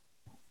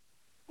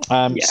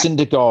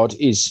 Syndergaard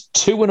is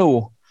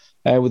 2-0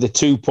 with a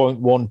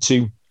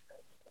 2.12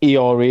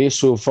 ERA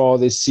so far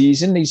this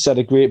season. He's had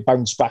a great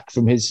bounce back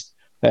from his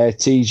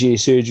TJ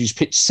surgeries.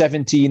 Pitched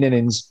 17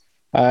 innings,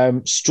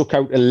 struck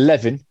out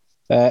 11,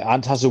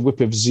 and has a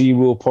whip of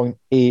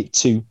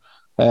 0.82.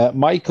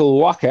 Michael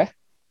Wacha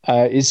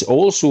is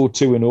also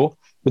 2-0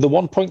 with a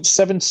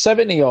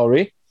 1.77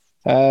 ERA.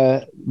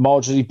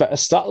 Marginally better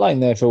stat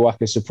line there for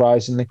Wacha,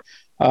 surprisingly.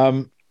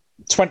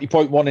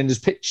 20.1 innings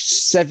pitched,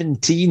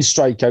 17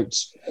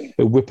 strikeouts,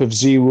 a whip of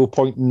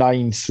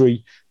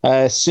 0.93.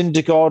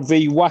 Syndergaard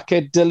v.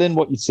 Wacha. Dylan,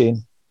 what you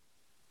saying?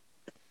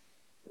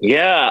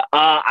 Yeah,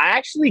 I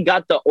actually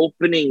got the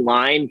opening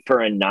line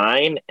for a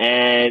 9,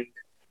 and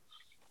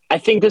I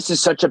think this is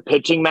such a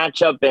pitching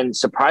matchup, and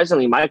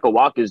surprisingly, Michael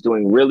Wacha is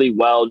doing really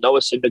well. Noah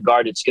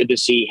Syndergaard, it's good to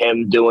see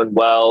him doing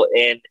well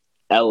in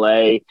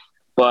LA,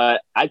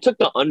 but I took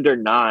the under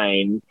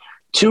 9.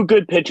 2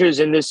 good pitchers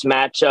in this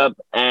matchup,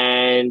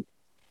 and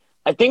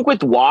I think with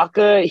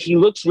Wacha, he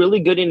looks really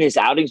good in his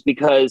outings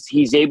because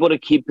he's able to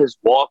keep his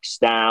walks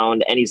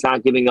down and he's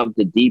not giving up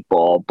the deep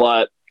ball.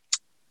 But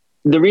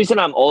the reason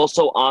I'm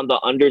also on the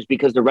under is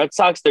because the Red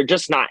Sox, they're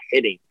just not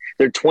hitting.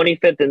 They're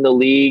 25th in the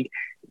league,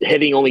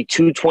 hitting only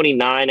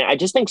 229. I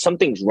just think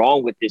something's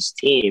wrong with this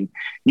team.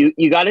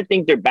 You got to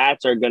think their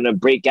bats are going to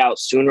break out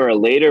sooner or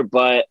later,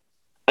 but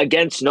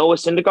against Noah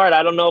Syndergaard,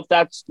 I don't know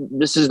if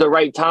this is the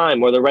right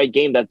time or the right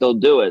game that they'll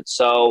do it.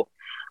 So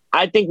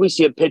I think we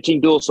see a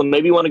pitching duel. So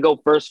maybe you want to go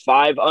first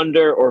 5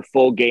 under or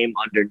full game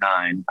under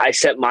 9. I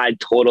set my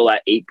total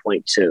at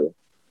 8.2.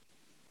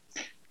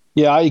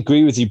 Yeah, I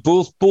agree with you.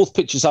 Both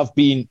pitchers have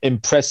been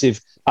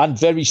impressive and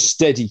very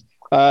steady.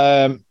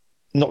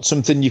 Not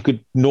something you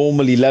could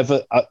normally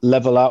level out,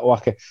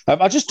 Wacha.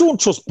 I just don't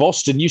trust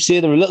Boston. You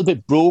say they're a little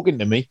bit broken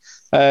to me.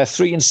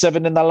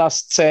 3-7 in the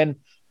last 10.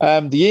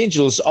 The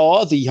Angels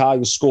are the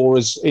highest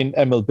scorers in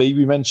MLB.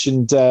 We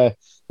mentioned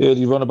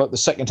earlier on about the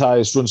second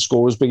highest run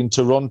scorers being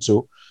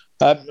Toronto.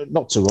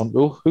 Not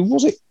Toronto. Who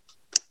was it?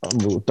 I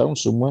wrote it down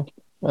somewhere.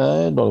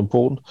 Not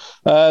important.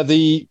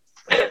 The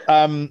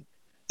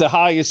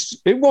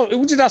highest.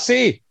 What did I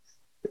say?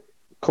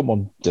 Come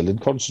on,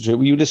 Dylan, concentrate.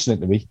 Were you listening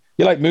to me?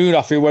 You're like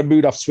Munaf here when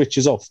Munaf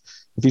switches off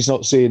if he's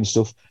not saying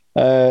stuff.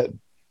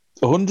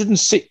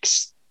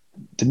 106,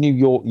 the New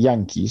York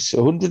Yankees.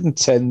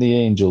 110, the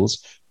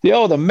Angels.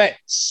 The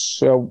Mets.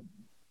 So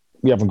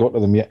we haven't got to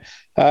them yet.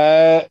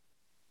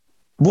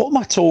 What am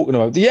I talking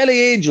about? The LA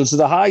Angels are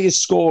the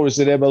highest scorers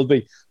in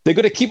MLB. They're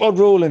going to keep on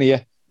rolling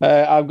here.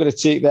 I'm going to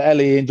take the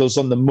LA Angels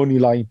on the money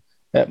line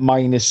at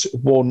minus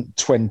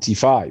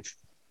 125.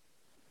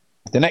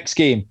 The next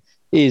game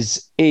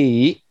is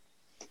a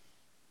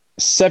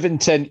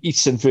 7:10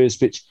 Eastern first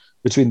pitch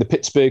between the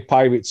Pittsburgh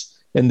Pirates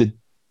and the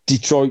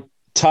Detroit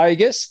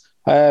Tigers.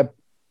 Brian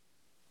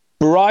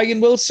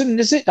Wilson,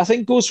 is it? I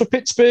think goes for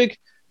Pittsburgh.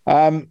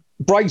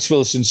 Bryce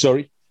Wilson,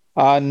 sorry.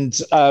 And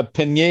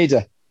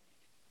Pineda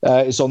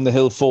is on the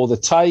hill for the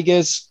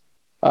Tigers.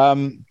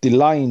 The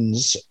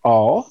lines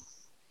are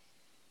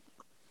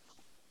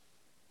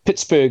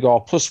Pittsburgh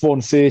are plus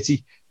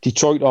 130.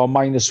 Detroit are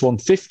minus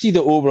 150.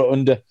 The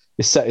over-under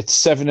is set at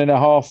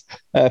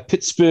 7.5.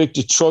 Pittsburgh,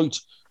 Detroit,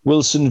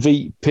 Wilson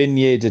v.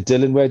 Pineda.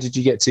 Dylan, where did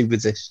you get to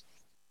with this?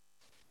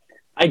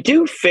 I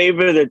do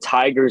favor the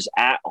Tigers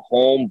at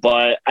home,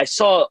 but I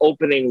saw an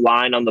opening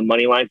line on the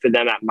money line for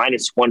them at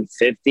minus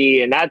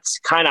 150, and that's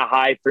kind of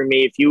high for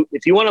me. If you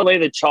want to lay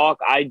the chalk,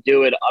 I'd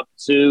do it up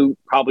to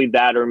probably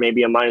that or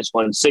maybe a minus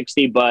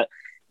 160. But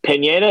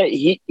Pineda,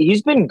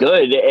 he's been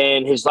good,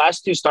 and his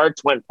last 2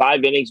 starts went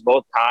 5 innings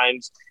both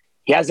times.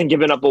 He hasn't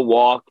given up a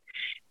walk,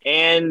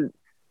 and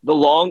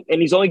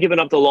he's only given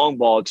up the long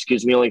ball,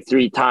 only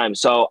 3 times.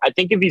 So I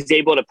think if he's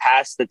able to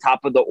pass the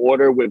top of the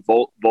order with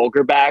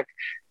Volker back,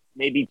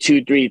 maybe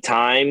 2-3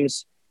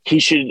 times, he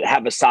should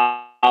have a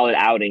solid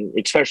outing,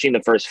 especially in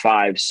the first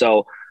 5.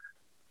 So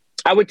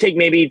I would take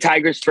maybe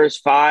Tigers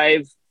first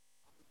 5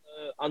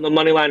 on the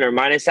money line or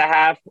minus a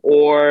half,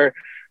 or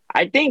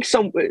I think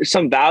some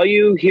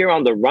value here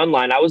on the run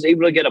line. I was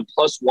able to get a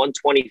plus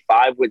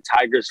 125 with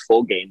Tigers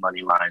full game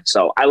money line.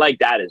 So I like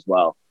that as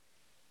well.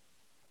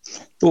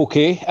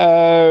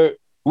 Okay.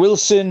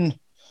 Wilson,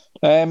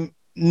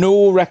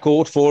 no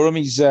record for him.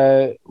 He's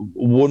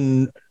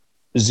 1-0,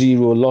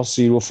 lost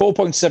 0,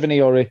 4.7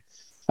 ERA,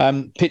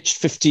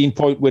 pitched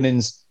 15-point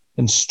innings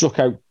and struck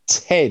out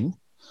 10.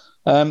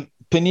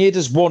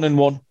 Pineda's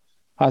 1-1,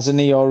 has an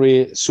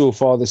ERA so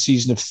far this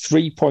season of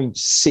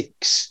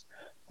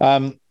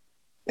 3.6.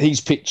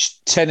 He's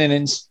pitched 10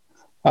 innings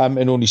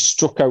and only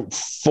struck out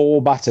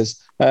 4 batters.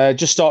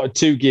 Just started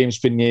 2 games,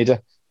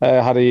 Pineda.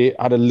 Had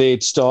a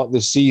late start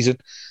this season.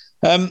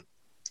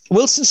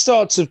 Wilson's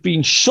starts have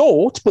been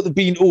short, but they've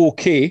been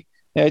okay.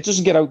 It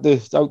doesn't get out the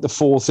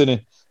 4th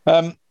inning.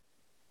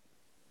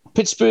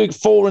 Pittsburgh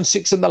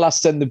 4-6 in the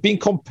last 10. They've been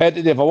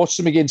competitive. I watched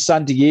them against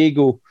San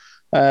Diego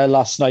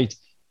last night,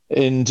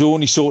 and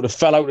only sort of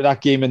fell out of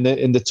that game in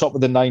the top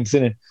of the 9th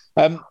inning.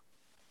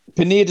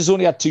 Pineda's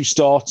only had 2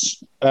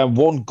 starts,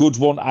 1 good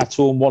one at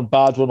home, 1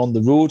 bad one on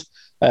the road.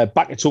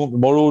 Back at home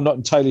tomorrow. Not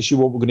entirely sure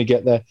what we're going to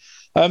get there.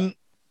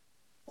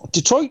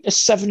 Detroit is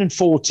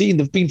 7-14.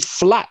 They've been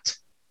flat.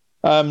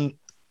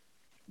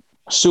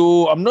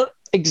 So I'm not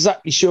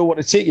exactly sure what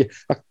to take here.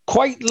 I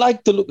quite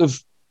like the look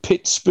of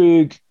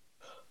Pittsburgh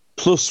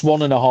plus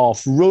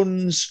 1.5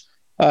 runs,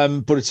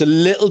 but it's a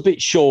little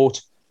bit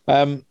short.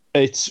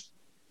 It's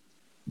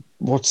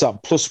what's that?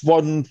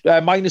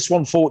 Minus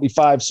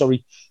 145.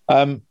 Sorry.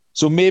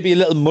 So maybe a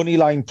little money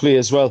line play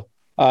as well.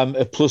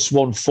 At plus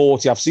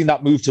 140. I've seen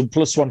that move to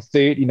plus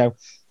 130 now,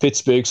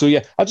 Pittsburgh. So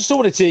yeah, I just don't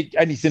want to take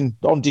anything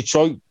on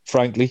Detroit,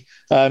 frankly.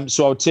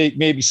 So I would take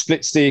maybe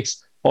split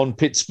stakes on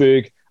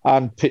Pittsburgh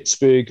and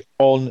Pittsburgh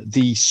on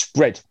the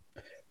spread.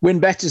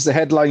 WynnBET is the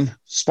headline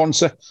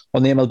sponsor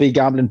on the MLB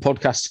Gambling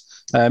Podcast.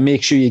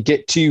 Make sure you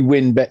get to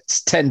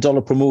WynnBET's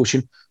 $10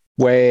 promotion,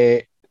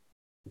 where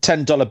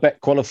 $10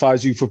 bet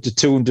qualifies you for up to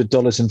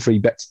 $200 in free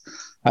bets.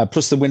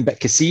 Plus, the WynnBET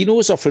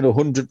casinos offering a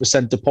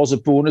 100%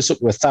 deposit bonus up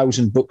to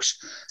 $1,000.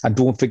 And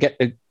don't forget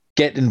to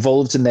get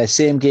involved in their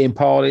same game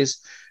parlays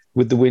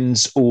with the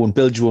Wynn's own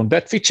Build Your Own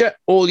Bet feature.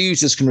 All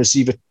users can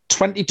receive a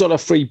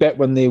 $20 free bet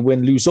when they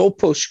win, lose, or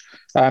push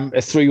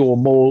a 3 or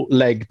more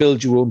leg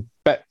Build Your Own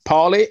Bet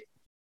parlay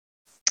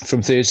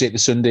from Thursday to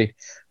Sunday.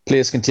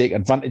 Players can take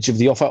advantage of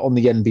the offer on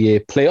the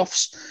NBA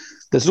playoffs.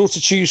 There's lots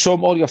to choose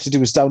from. All you have to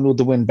do is download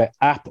the WynnBET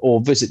app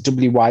or visit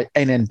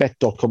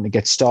wynnbet.com to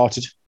get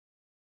started.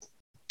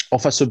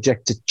 Offer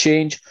subject to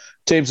change.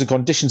 Terms and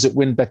conditions at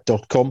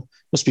wynnbet.com.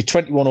 Must be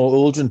 21 or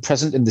older and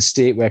present in the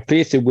state where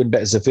playthrough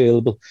WynnBET is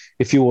available.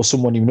 If you or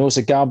someone you know has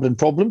a gambling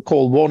problem,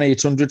 call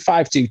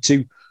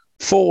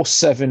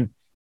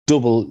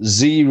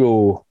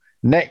 1-800-522-4700.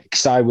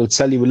 Next, I will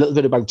tell you a little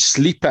bit about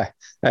Sleeper,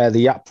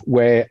 the app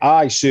where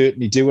I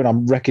certainly do, and I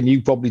reckon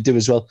you probably do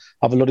as well,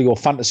 have a lot of your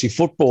fantasy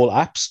football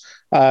apps.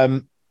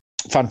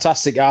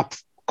 Fantastic app,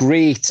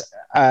 great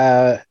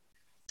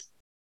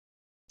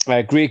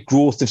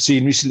growth they've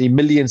seen recently,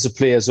 millions of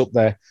players up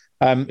there.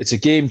 It's a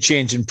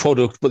game-changing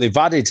product, but they've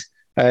added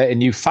a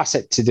new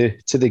facet to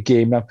the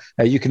game now.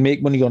 You can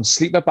make money on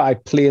Sleeper by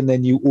playing their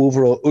new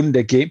over or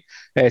under game.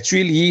 It's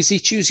really easy.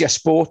 Choose your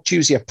sport,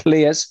 choose your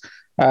players,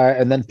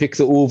 and then pick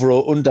the over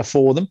or under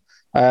for them.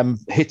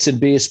 Hits in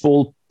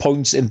baseball,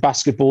 points in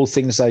basketball,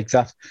 things like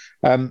that.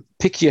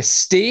 Pick your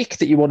stake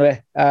that you want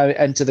to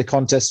enter the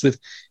contest with,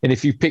 and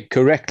if you pick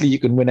correctly, you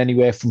can win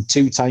anywhere from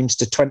 2 times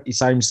to 20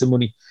 times the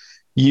money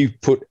you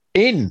put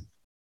in.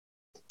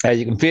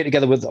 You can play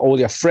together with all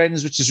your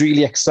friends, which is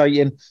really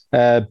exciting.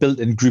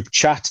 Built-in group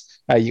chat.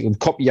 You can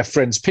copy your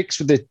friends' picks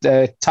with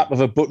the tap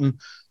of a button.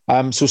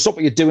 So stop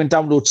what you're doing.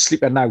 Download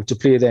Sleeper now to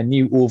play their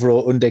new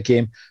overall under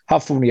game.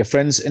 Have fun with your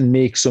friends and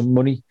make some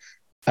money.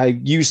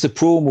 Use the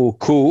promo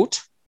code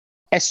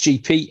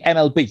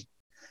SGPMLB.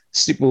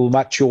 Sleeper will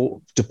match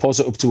your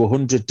deposit up to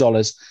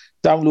 $100.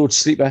 Download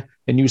Sleeper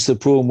and use the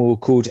promo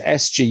code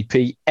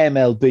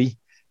SGPMLB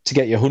to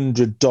get your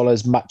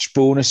 $100 match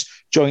bonus.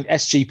 Join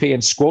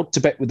SGPN Squad to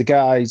bet with the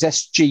guys.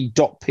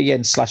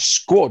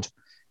 sg.pn/squad.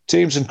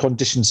 Terms and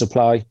conditions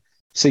apply.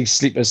 See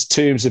Sleeper's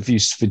terms of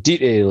use for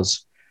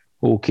details.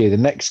 Okay, the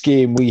next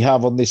game we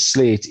have on this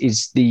slate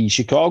is the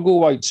Chicago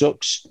White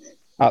Sox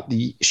at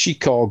the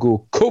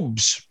Chicago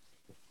Cubs.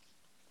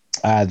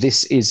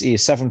 This is a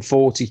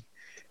 7:40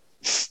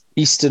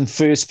 Eastern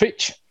first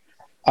pitch.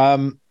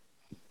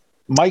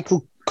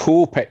 Michael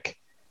Kopech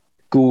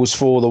goes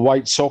for the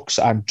White Sox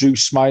and Drew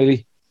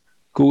Smyly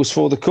goes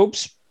for the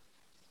Cubs.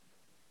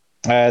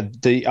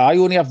 I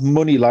only have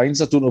money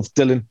lines. I don't know if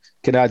Dylan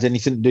can add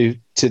anything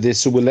to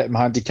this, so we'll let him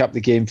handicap the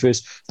game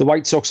first. The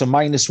White Sox are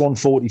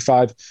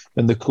 -145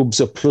 and the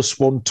Cubs are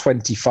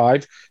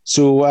 +125.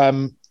 So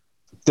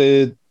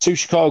the two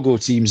Chicago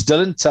teams.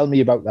 Dylan, tell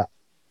me about that.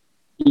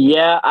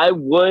 Yeah, I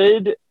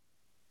would.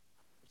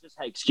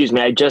 Excuse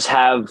me. I just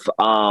have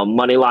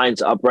money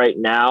lines up right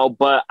now,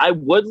 but I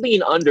would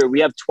lean under.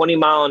 We have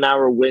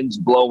 20-mile-an-hour winds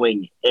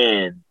blowing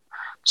in.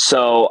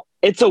 So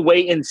it's a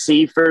wait and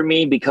see for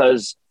me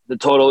because the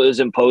total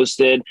isn't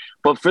posted.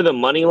 But for the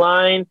money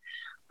line,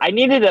 I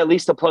needed at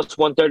least a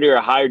 +130 or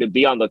higher to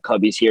be on the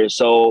Cubbies here.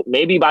 So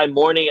maybe by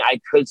morning,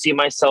 I could see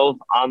myself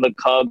on the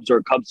Cubs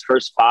or Cubs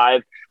first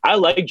 5. I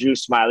like Drew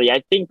Smyly.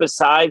 I think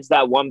besides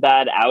that one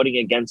bad outing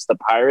against the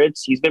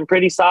Pirates, he's been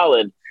pretty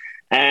solid.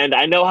 And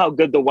I know how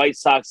good the White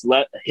Sox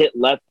hit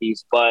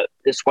lefties, but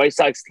this White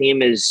Sox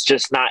team is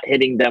just not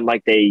hitting them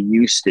like they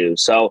used to.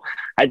 So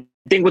I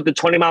think with the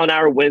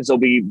 20-mile-an-hour winds, they'll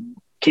be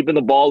keeping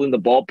the ball in the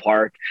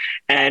ballpark.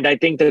 And I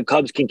think the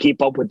Cubs can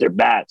keep up with their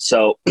bats.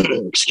 So,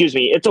 excuse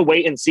me, it's a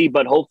wait and see,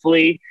 but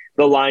hopefully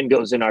the line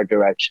goes in our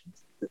direction.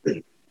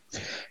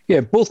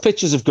 Yeah, both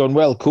pitchers have gone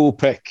well.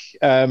 Kopech,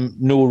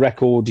 no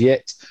record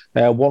yet.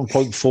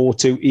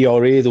 1.42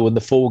 ERA, though, in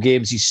the 4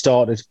 games he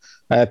started.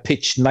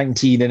 Pitched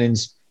 19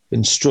 innings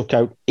and struck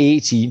out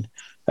 18.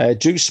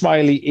 Drew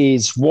Smyly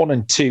is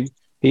 1-2.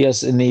 He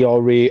has an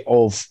ERA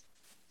of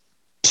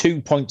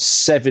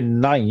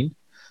 2.79.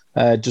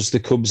 Does the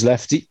Cubs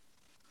lefty?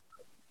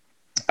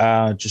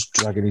 Just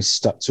dragging his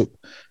stats up.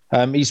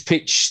 He's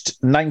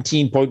pitched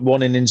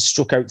 19.1 innings,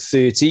 struck out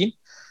 13.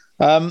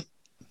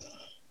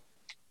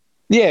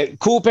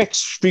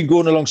 Kopech's been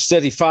going along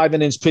steady, 5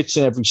 innings pitched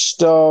in every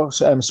start.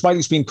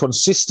 Smiley's been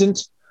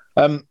consistent.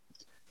 And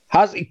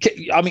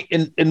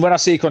when I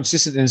say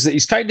consistent, is that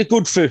he's kind of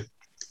good for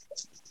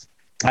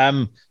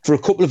a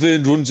couple of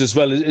earned runs as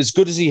well. As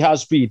good as he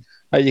has been,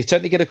 you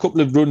tend to get a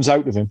couple of runs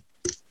out of him.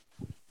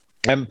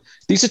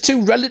 These are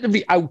two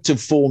relatively out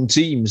of form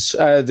teams.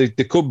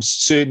 The Cubs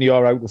certainly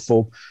are out of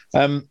form.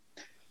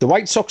 The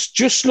White Sox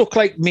just look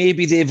like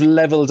maybe they've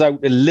leveled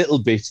out a little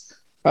bit.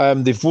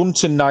 They've won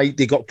tonight.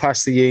 They got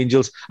past the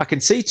Angels. I can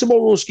see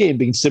tomorrow's game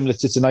being similar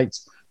to tonight.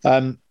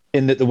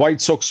 In that the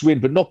White Sox win,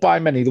 but not by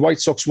many. The White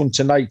Sox won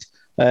tonight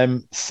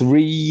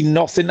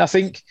 3-0, I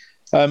think,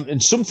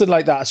 and something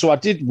like that. So I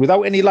did,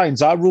 without any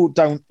lines, I wrote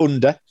down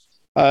under.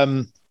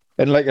 And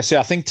like I say,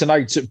 I think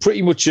tonight's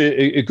pretty much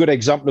a good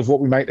example of what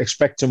we might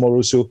expect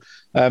tomorrow. So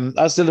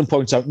as Dylan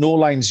points out, no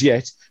lines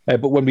yet,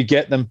 but when we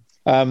get them,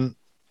 I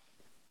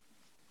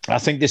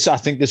think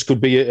this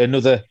could be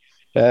another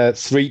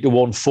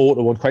 3-1,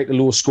 4-1, quite a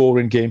low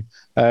scoring game,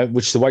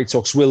 which the White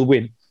Sox will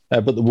win,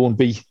 but there won't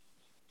be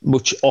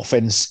much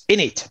offense in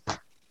it.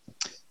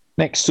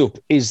 Next up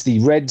is the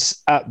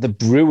Reds at the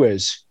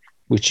Brewers,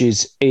 which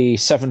is a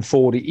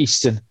 7:40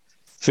 Eastern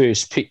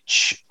first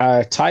pitch.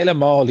 Tyler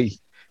Mahle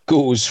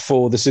goes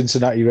for the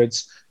Cincinnati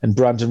Reds and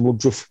Brandon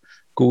Woodruff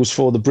goes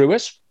for the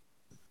Brewers.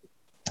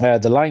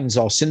 The lines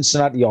are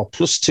Cincinnati are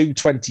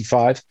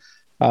 +225,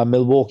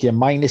 Milwaukee are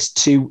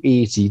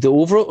 -280. The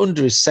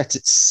over-under is set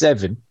at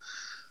 7.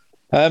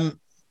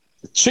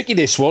 Tricky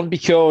this one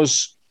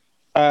because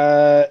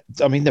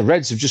the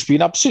Reds have just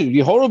been absolutely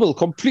horrible,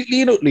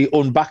 completely and utterly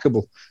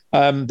unbackable.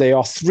 They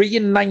are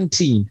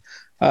 3-19.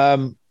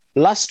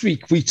 Last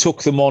week we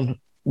took them on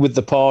with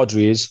the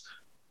Padres.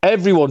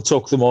 Everyone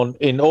took them on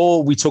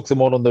we took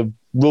them on the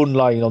run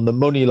line, on the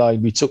money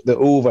line. We took the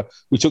over.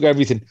 We took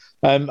everything.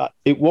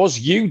 It was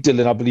you,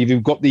 Dylan, I believe, who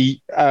got the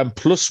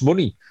plus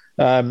money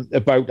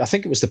about, I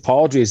think it was the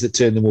Padres that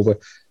turned them over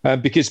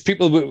because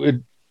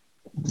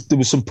there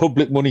was some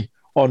public money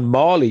on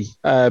Mahle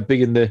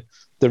being the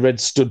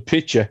Red stud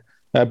pitcher.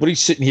 But he's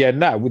sitting here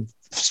now with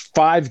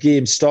 5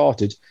 games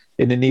started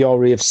in an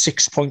ERA of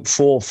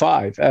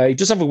 6.45. He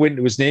does have a win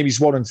to his name. He's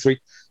 1-3.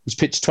 He's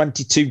pitched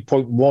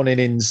 22.1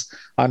 innings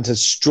and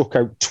has struck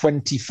out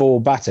 24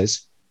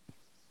 batters.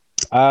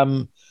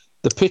 The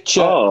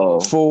pitcher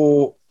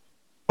for...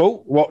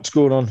 Oh, what's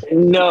going on?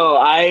 No,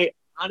 I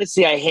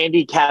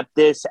handicapped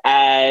this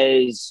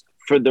as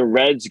for the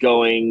Reds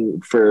going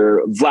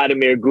for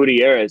Vladimir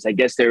Gutierrez. I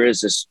guess there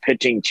is this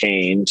pitching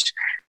change.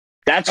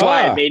 That's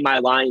why I made my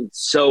line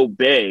so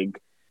big.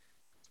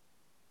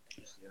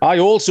 I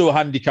also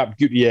handicapped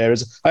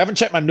Gutierrez. I haven't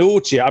checked my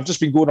notes yet. I've just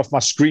been going off my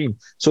screen.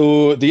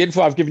 So the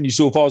info I've given you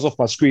so far is off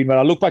my screen. When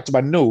I look back to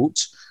my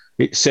notes,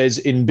 it says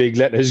in big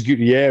letters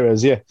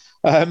Gutierrez, yeah.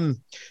 I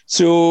can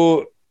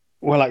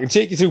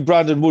take you through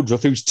Brandon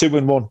Woodruff, who's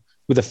 2-1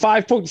 with a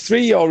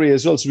 5.3 ERA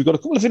as well. So we've got a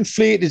couple of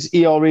inflated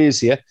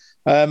ERAs here.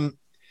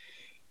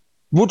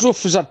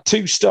 Woodruff has had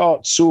 2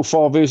 starts so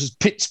far versus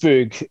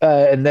Pittsburgh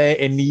and their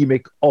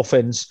anemic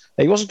offense.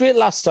 He wasn't great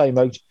last time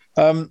out.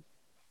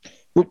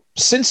 But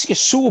since you're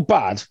so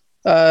bad,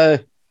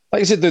 like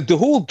I said, the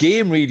whole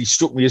game really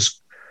struck me as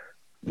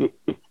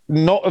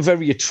not a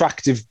very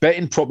attractive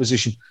betting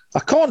proposition. I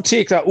can't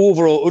take that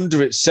over or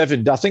under at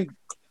 7. I think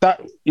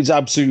that is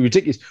absolutely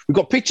ridiculous. We've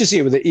got pictures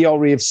here with an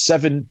ERA of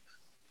 7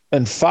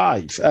 and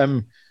 5.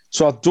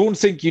 So I don't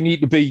think you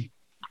need to be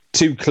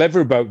too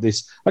clever about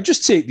this. I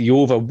just take the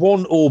over,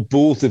 one or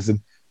both of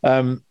them,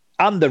 and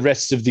the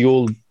rest of the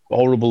old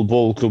horrible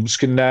ball clubs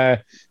can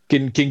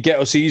get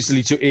us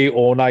easily to 8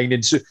 or 9,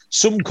 and so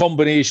some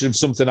combination of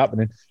something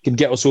happening can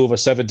get us over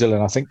 7,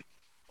 Dylan, I think.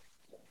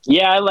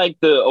 Yeah, I like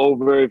the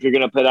over. If you're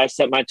going to put, I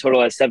set my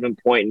total at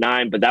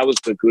 7.9, but that was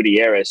for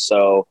Gutierrez.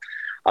 So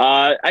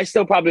I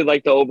still probably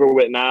like the over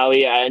with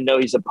Mahle. I know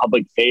he's a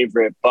public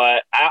favorite,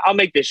 but I'll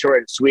make this short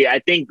and sweet. I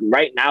think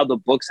right now the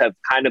books have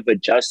kind of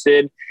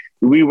adjusted.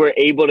 We were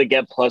able to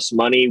get plus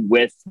money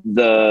with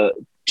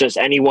just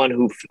anyone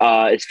who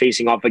is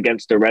facing off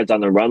against the Reds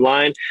on the run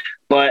line.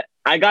 But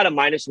I got a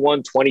minus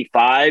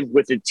 125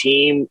 with a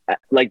team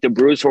like the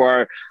Brewers, who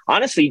are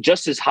honestly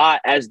just as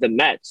hot as the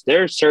Mets.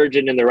 They're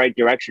surging in the right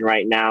direction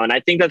right now, and I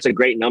think that's a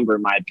great number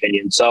in my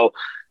opinion. So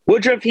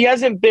Woodruff, he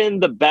hasn't been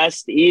the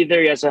best either.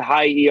 He has a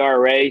high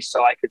ERA,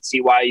 so I could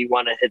see why you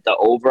want to hit the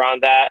over on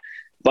that.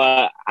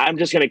 But I'm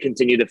just going to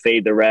continue to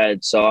fade the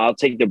Reds, so I'll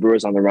take the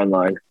Brewers on the run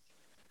line.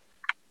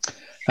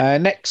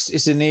 Next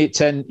is an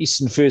 8:10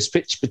 Eastern first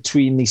pitch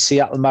between the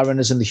Seattle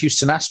Mariners and the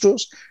Houston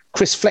Astros.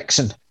 Chris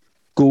Flexen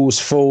goes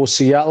for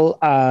Seattle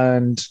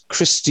and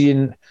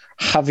Christian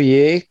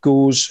Javier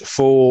goes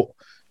for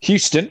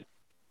Houston.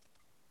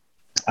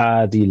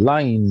 The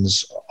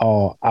lines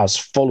are as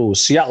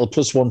follows. Seattle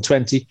plus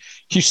 120,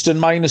 Houston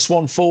minus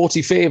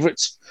 140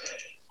 favourites.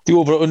 The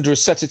over-under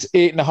is set at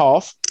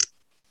 8.5.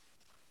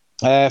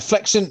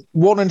 Flexen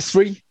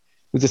 1-3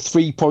 with a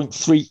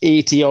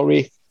 3.38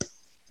 ERA.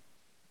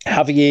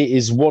 Javier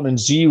is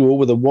 1-0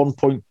 with a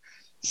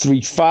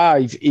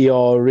 1.35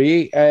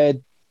 ERA.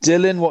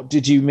 Dylan, what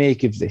did you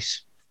make of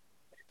this?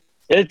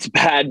 It's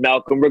bad,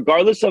 Malcolm.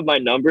 Regardless of my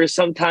numbers,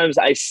 sometimes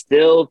I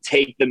still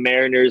take the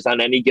Mariners on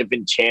any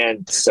given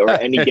chance or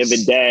any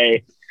given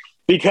day.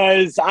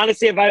 Because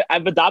honestly,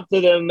 I've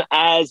adopted them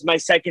as my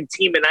second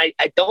team, and I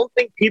don't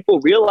think people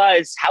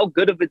realize how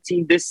good of a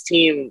team this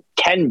team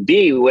can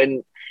be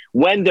when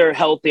they're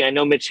healthy. I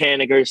know Mitch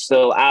Haniger is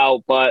still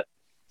out, but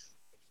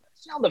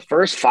on the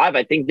first 5,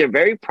 I think they're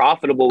very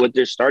profitable with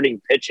their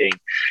starting pitching.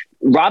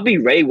 Robbie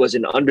Ray was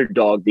an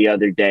underdog the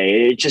other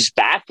day. It just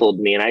baffled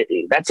me, and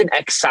that's an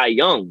ex-Cy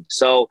Young.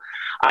 So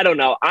I don't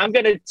know. I'm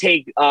going to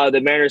take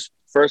the Mariners'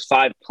 first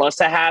 5 plus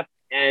a half,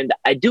 and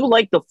I do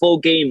like the full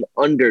game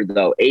under,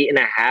 though,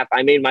 8.5.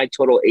 I made my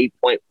total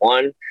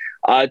 8.1.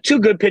 2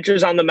 good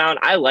pitchers on the mound.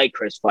 I like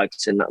Chris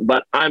Flexen,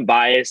 but I'm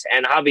biased.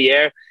 And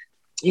Javier,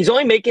 he's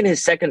only making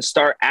his second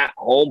start at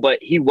home, but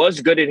he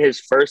was good in his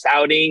first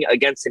outing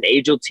against an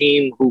Angel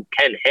team who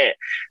can hit.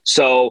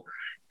 So,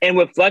 and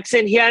with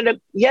Flexen, he had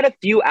a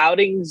few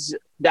outings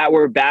that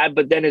were bad,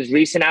 but then his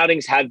recent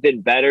outings have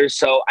been better.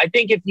 So I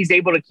think if he's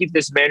able to keep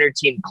this Mariner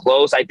team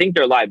close, I think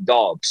they're live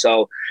dogs.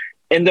 So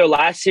in their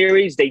last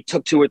series, they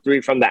took 2 or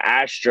 3 from the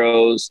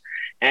Astros.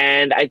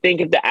 And I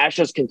think if the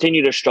Astros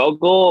continue to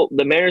struggle,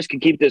 the Mariners can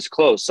keep this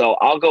close. So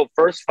I'll go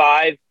first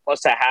 5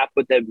 plus a half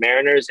with the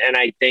Mariners, and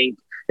I think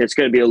it's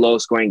going to be a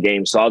low-scoring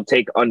game. So I'll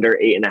take under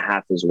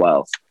 8.5 as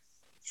well.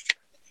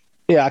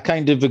 Yeah, I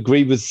kind of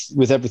agree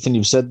with everything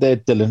you've said there,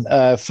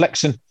 Dylan.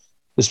 Flexen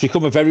has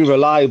become a very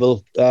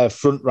reliable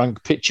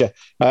front-rank pitcher.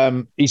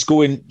 He's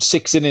going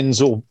 6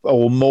 innings or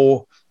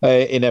more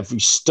in every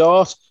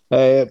start.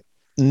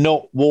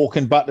 Not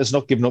walking batters,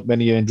 not giving up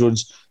many earned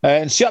runs.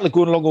 And Seattle are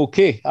going along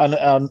okay.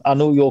 And I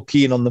know you're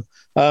keen on them.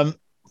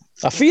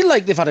 I feel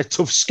like they've had a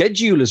tough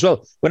schedule as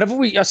well.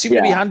 Whenever I seem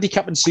to be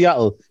handicapping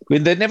Seattle,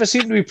 they never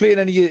seem to be playing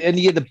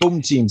any of the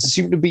bum teams. They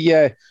seem to be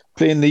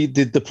playing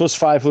the plus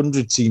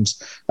 500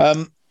 teams.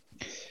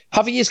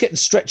 Javier's getting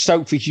stretched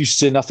out for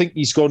Houston. I think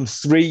he's gone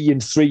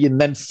 3-3 and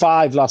then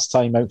 5 last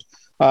time out.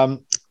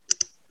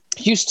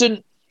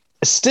 Houston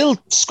is still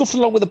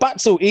scuffling along with the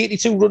bats, though.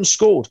 82 runs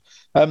scored.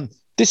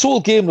 This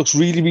whole game looks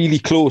really, really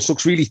close,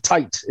 looks really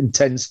tight and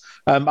tense.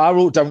 I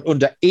wrote down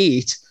under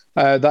 8.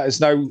 That is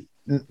now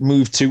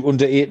moved to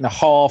under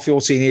 8.5.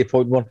 You're seeing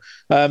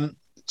 8.1.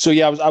 So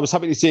yeah, I was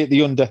happy to take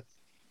the under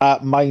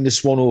at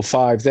minus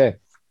 105 there.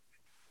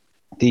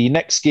 The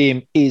next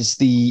game is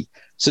the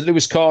St.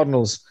 Louis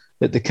Cardinals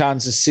at the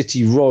Kansas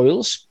City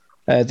Royals.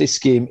 This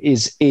game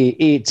is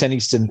a 8:10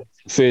 Eastern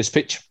first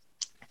pitch.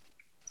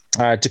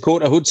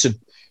 Dakota Hudson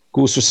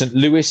goes for St.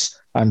 Louis,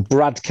 and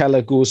Brad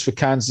Keller goes for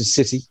Kansas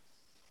City.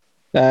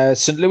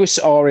 St. Louis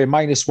are a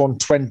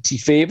 -120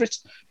 favourite.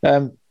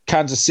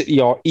 Kansas City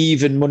are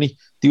even money.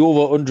 The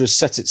over-under is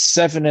set at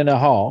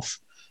 7.5.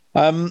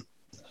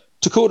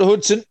 Dakota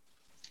Hudson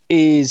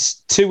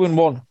is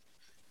 2-1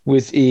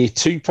 with a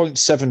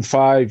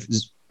 2.75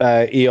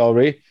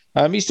 ERA.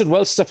 He's done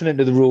well stepping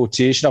into the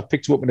rotation. I've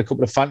picked him up in a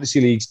couple of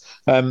fantasy leagues.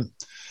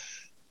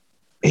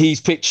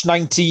 He's pitched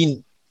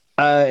 19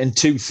 and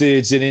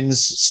 2/3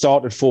 innings,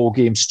 started 4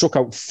 games, struck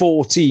out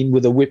 14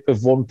 with a whip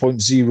of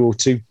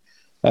 1.02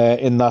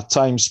 in that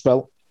time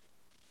spell.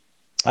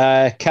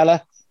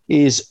 Keller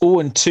is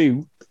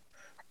 0-2,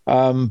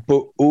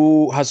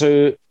 but has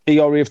a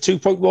ERA of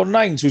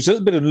 2.19, so he's a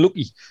little bit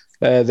unlucky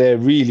there,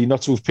 really,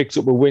 not to have picked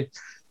up a win.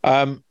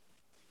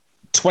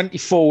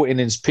 24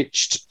 innings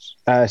pitched,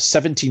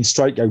 17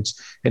 strikeouts,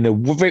 and a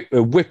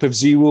whip of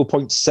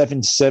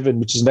 0.77,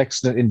 which is an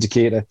excellent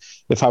indicator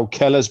of how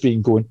Keller's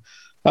been going.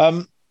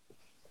 I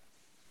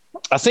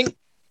think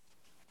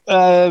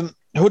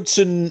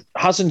Hudson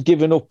hasn't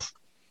given up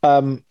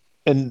in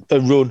a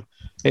run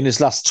in his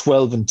last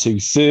 12 and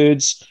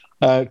 2/3.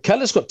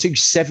 Keller's got 2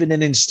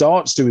 7-inning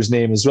starts to his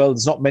name as well.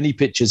 There's not many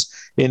pitchers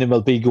in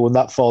MLB going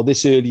that far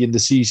this early in the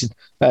season,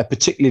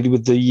 particularly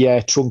with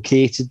the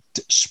truncated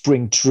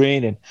spring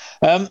training.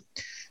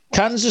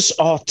 Kansas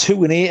are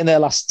 2-8 in their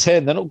last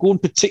 10. They're not going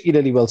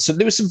particularly well. St.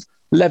 Louis have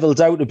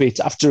levelled out a bit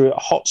after a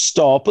hot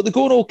start, but they're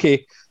going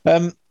okay.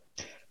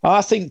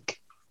 I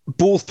think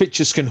both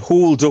pitchers can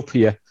hold up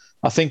here.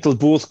 I think they'll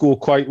both go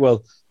quite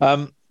well.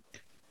 I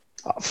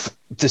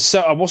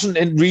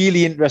wasn't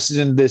really interested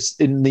in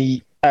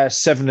the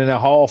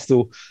 7.5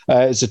 though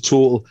as a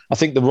total. I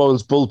think the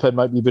Royals bullpen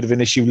might be a bit of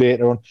an issue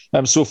later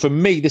on. So for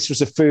me, this was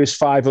the first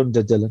 5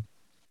 under, Dylan.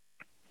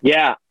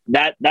 Yeah,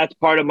 that's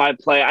part of my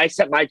play. I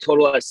set my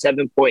total at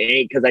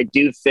 7.8 because I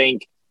do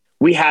think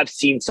we have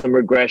seen some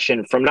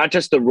regression from not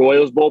just the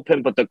Royals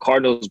bullpen, but the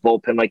Cardinals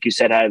bullpen, like you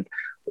said, have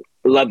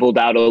leveled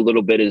out a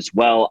little bit as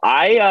well.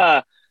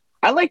 I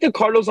like the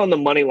Cardinals on the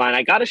money line.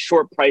 I got a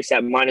short price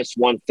at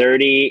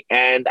 -130,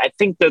 and I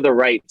think they're the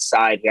right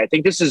side here. I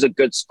think this is a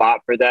good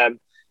spot for them.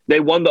 They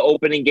won the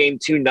opening game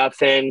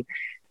 2-0.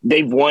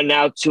 They've won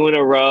now 2 in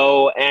a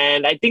row,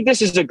 and I think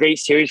this is a great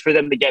series for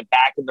them to get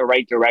back in the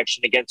right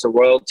direction against a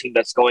Royal team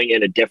that's going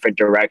in a different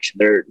direction.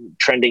 They're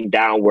trending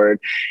downward,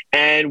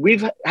 and we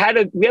have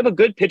a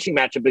good pitching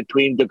matchup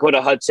between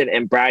Dakota Hudson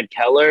and Brad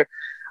Keller.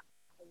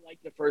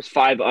 The first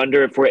 5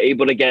 under. If we're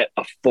able to get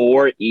a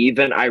 4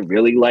 even, I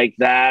really like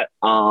that.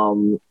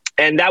 And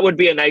that would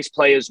be a nice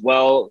play as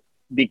well,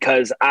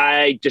 because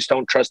I just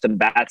don't trust the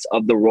bats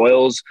of the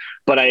Royals,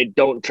 but I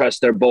don't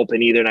trust their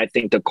bullpen either. And I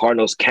think the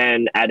Cardinals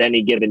can, at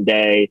any given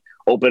day,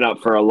 open up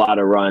for a lot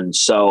of runs.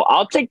 So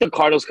I'll take the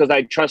Cardinals because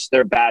I trust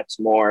their bats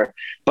more,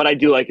 but I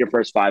do like your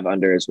first 5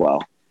 under as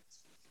well.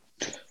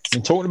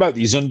 And talking about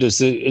these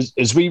unders,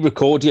 as we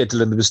record here,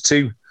 Dylan, there was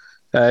 2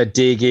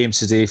 day games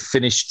today,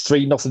 finished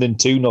 3-0 and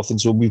 2-0.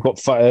 So we've got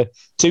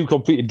 2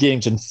 completed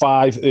games and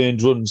 5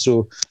 earned runs.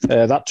 So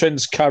that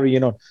trend's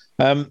carrying on.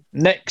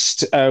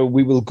 Next,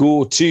 we will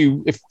go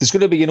to, if there's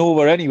going to be an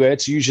over anywhere,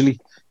 it's usually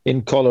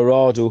in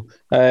Colorado.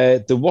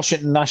 The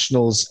Washington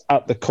Nationals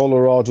at the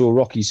Colorado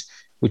Rockies,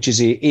 which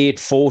is a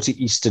 8:40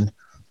 Eastern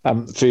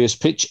first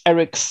pitch.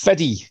 Eric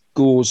Fedde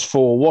goes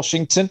for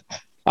Washington,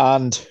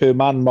 and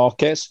Herman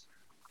Marquez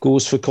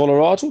goes for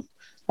Colorado.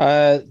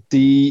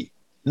 The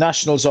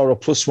Nationals are a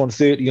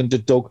 +130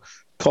 underdog,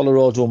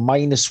 Colorado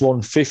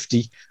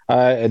 -150.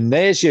 And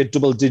there's your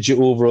double-digit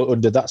over or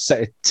under. That's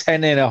set at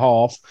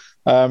 10.5.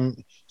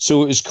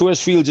 So is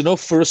Coors Field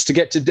enough for us to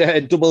get to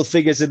double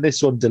figures in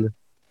this one, Dylan?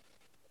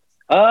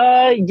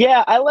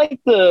 Yeah,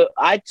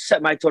 I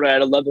set my total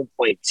at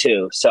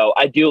 11.2. So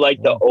I do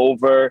like the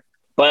over,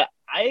 but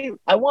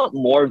I want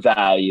more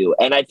value.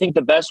 And I think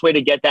the best way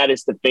to get that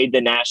is to fade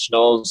the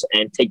Nationals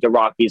and take the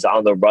Rockies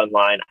on the run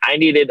line. I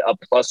needed a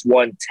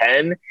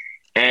 +110.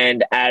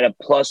 And at a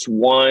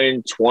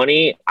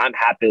 +120, I'm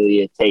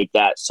happy to take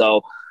that.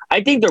 So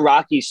I think the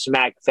Rockies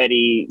smack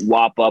Fedde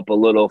Wap up a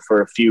little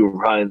for a few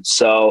runs.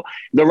 So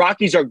the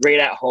Rockies are great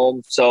at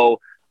home. So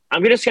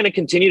I'm just going to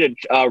continue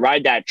to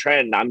ride that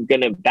trend. I'm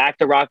going to back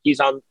the Rockies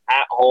at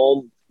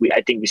home.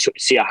 I think we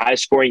see a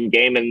high-scoring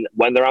game, and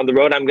when they're on the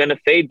road, I'm going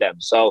to fade them.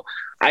 So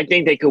I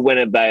think they could win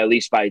it by at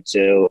least by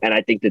 2, and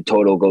I think the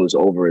total goes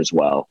over as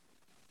well.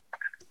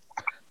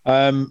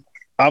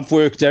 I've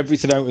worked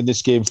everything out in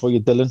this game for you,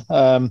 Dylan.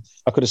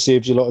 I could have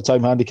saved you a lot of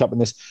time handicapping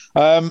this.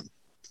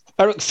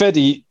 Eric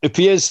Fedde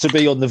appears to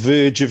be on the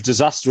verge of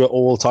disaster at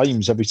all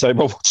times. Every time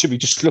I watch him, he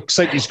just looks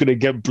like he's going to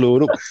get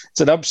blown up.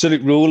 It's an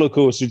absolute roller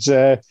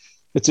coaster.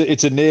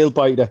 It's a nail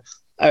biter.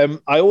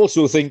 I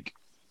also think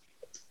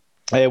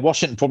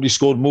Washington probably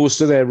scored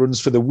most of their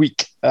runs for the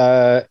week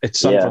at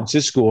San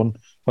Francisco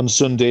on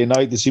Sunday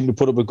night. They seem to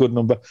put up a good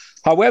number.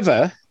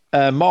 However,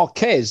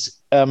 Marquez,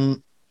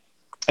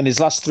 in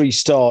his last 3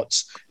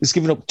 starts, has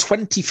given up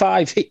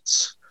 25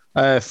 hits,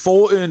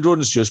 4 earned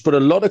runs just, but a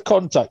lot of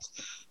contact.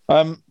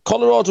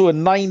 Colorado are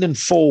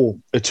 9-4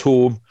 at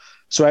home,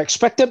 so I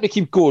expect them to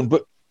keep going.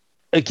 But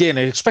again,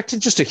 I'm expecting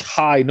just a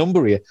high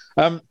number here.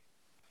 I'm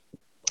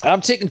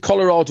taking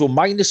Colorado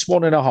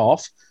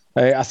 -1.5.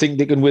 I think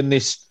they can win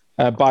this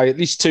by at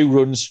least 2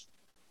 runs,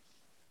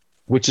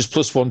 which is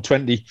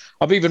 +120.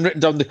 I've even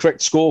written down the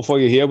correct score for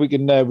you here. We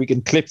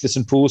can clip this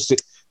and post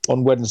it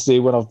on Wednesday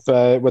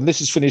when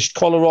this is finished.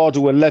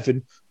 Colorado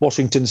 11,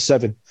 Washington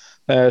 7.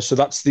 So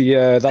that's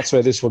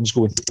where this one's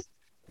going.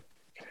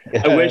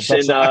 I wish,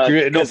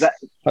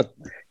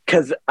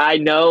 because I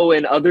know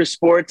in other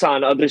sports,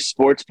 on other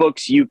sports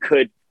books, you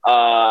could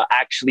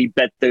actually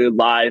bet the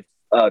live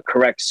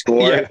correct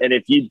score. Yeah. And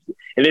if you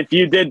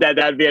did that,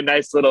 that'd be a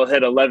nice little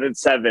hit.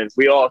 11-7.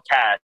 We all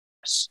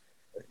cash.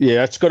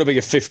 Yeah, it's got to be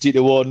a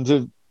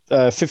 50-1,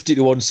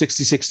 50-1,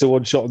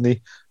 66-1 shot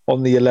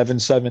on the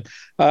 11-7.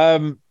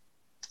 But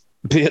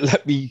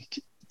let me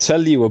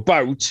tell you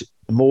about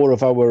more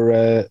of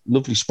our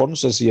lovely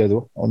sponsors here,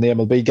 though, on the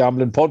MLB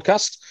Gambling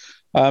Podcast.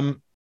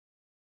 And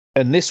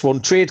this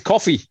one, Trade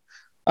Coffee,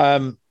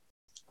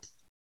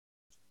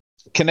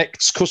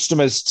 connects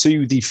customers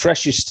to the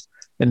freshest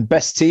and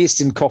best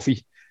tasting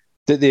coffee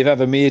that they've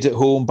ever made at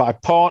home by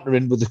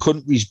partnering with the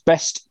country's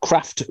best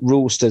craft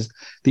roasters.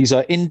 These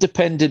are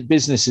independent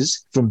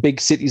businesses from big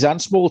cities and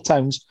small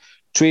towns.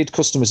 Trade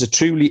customers are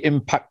truly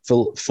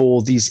impactful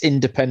for these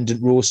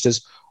independent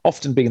roasters,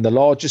 often being the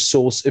largest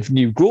source of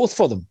new growth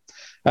for them.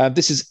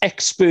 This is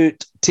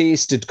expert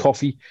tasted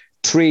coffee.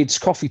 Trade's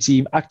coffee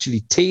team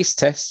actually taste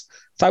tests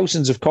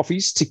thousands of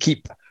coffees to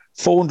keep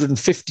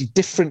 450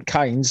 different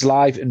kinds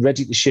live and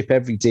ready to ship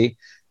every day.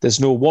 There's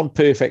no one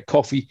perfect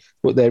coffee,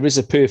 but there is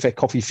a perfect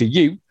coffee for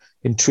you,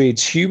 and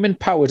Trade's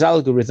human-powered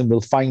algorithm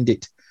will find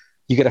it.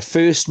 You get a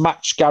first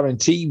match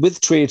guarantee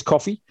with Trade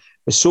Coffee.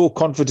 They're so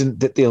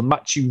confident that they'll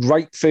match you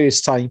right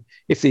first time.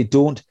 If they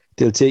don't,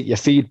 they'll take your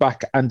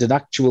feedback, and an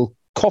actual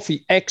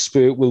coffee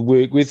expert will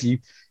work with you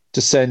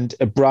to send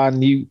a brand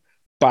new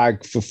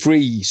bag for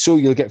free. So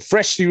you'll get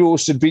freshly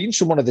roasted beans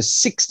from one of the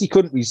 60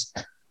 countries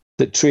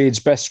that Trade's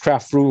best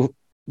craft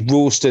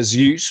roasters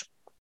use.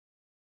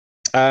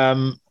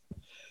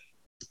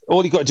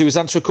 All you've got to do is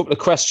answer a couple of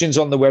questions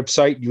on the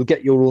website. You'll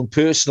get your own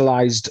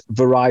personalised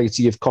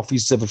variety of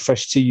coffees delivered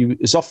fresh to you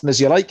as often as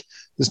you like.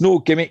 There's no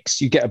gimmicks.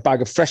 You get a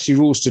bag of freshly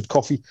roasted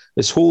coffee.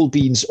 There's whole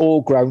beans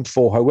or ground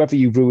for however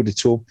you brew it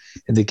at home,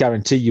 and they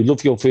guarantee you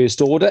love your first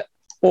order,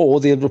 or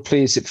they'll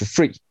replace it for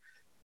free.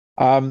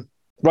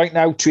 Right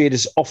now, Trade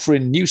is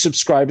offering new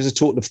subscribers a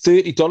total of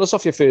 $30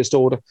 off your first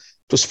order,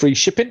 plus free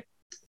shipping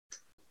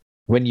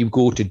when you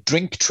go to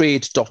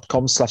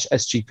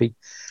drinktrade.com/SGP.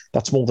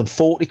 That's more than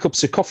 40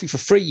 cups of coffee for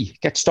free.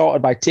 Get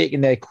started by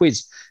taking their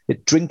quiz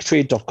at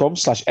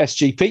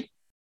drinktrade.com/SGP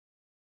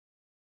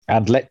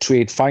and let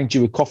Trade find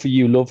you a coffee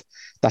you love.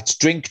 That's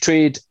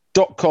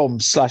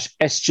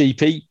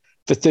drinktrade.com/SGP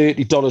for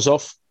 $30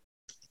 off.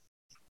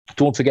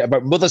 Don't forget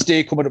about Mother's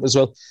Day coming up as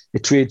well. A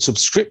Trade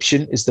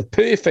subscription is the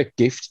perfect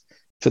gift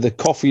for the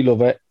coffee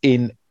lover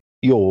in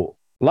your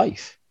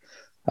life.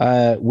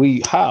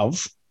 We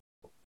have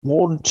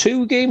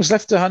 2 games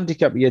left to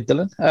handicap here,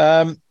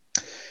 Dylan.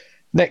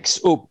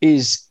 Next up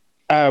is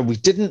I've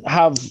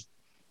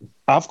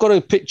got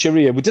a picture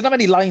here. We didn't have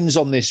any lines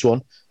on this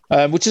one,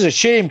 which is a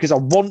shame because I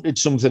wanted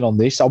something on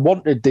this. I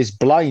wanted this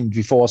blind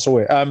before I saw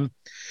it.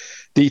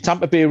 The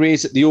Tampa Bay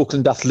Rays at the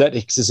Oakland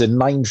Athletics is a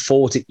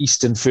 9:40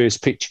 Eastern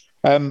first pitch.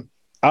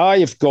 I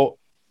have got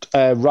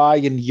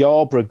Ryan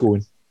Yarbrough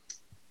going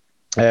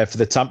for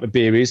the Tampa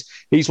Bay Rays.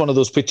 He's one of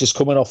those pitchers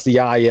coming off the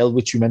IL,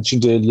 which you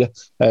mentioned earlier,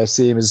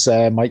 same as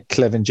Mike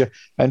Clevenger.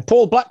 And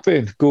Paul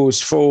Blackburn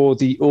goes for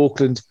the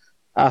Oakland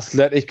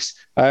Athletics.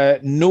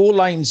 No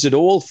lines at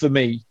all for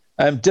me.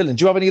 Dylan,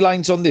 do you have any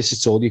lines on this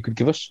at all you could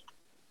give us?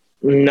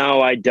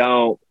 No, I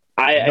don't.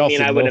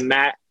 I would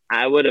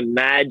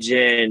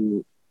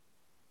imagine.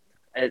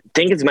 I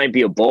think it might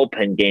be a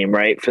bullpen game,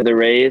 right, for the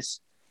Rays?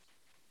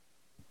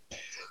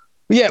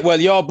 Yeah, well,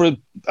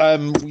 Yarbrough,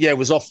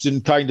 was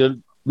often kind of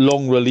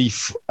long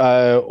relief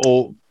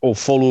or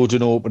followed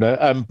an opener,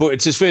 but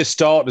it's his first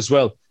start as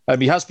well.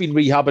 He has been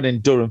rehabbing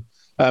in Durham,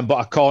 but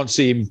I can't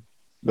see him.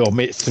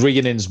 Mate, 3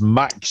 innings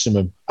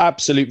maximum,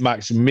 absolute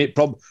maximum. Mate,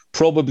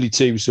 probably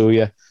 2. So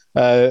yeah,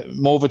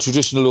 more of a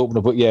traditional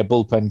opener, but yeah,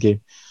 bullpen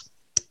game.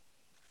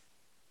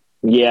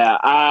 Yeah,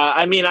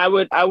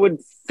 I would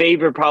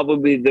favor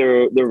probably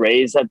the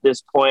Rays at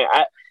this point.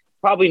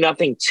 Probably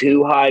nothing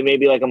too high,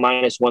 maybe like a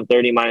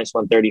 -130,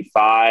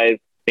 -135,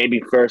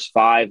 maybe first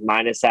 5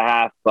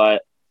 -0.5.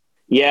 But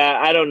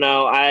yeah, I don't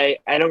know. I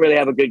don't really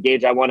have a good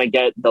gauge. I want to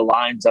get the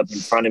lines up in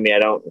front of me.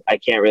 I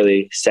can't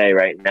really say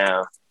right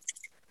now.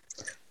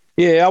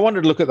 Yeah, I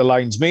wanted to look at the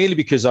lines mainly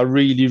because I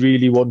really,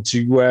 really want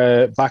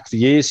to back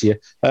the A's here.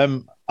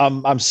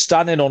 I'm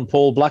standing on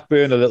Paul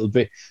Blackburn a little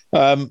bit.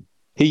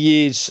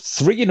 He is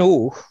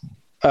 3-0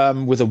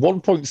 with a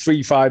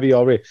 1.35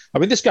 ERA. I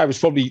mean, this guy was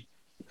probably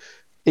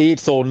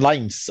 8th or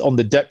 9th on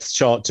the depth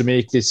chart to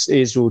make this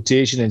A's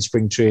rotation in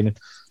spring training.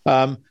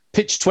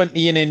 Pitched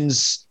 20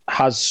 innings,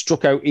 has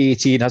struck out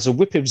 18, has a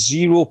whip of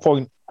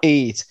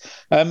 0.8.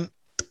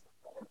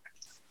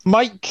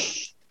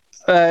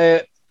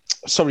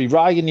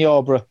 Ryan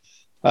Yarbrough,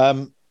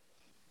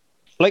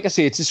 like I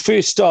say, it's his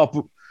first start.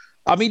 But,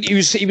 I mean, he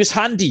was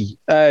handy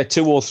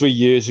 2 or 3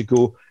 years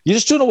ago. You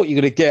just don't know what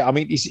you're going to get. I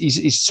mean,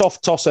 he's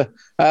soft tosser.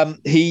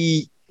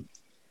 He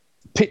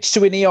pitched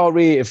to an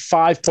ERA of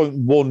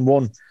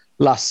 5.11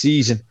 last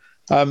season.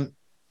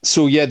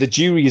 So, yeah, the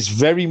jury is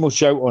very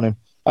much out on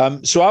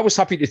him. So I was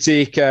happy to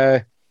take...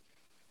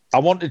 I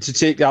wanted to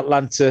take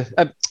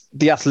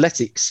the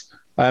Athletics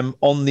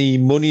on the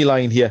money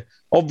line here.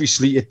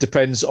 Obviously, it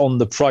depends on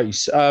the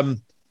price.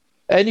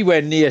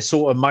 Anywhere near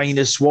sort of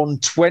minus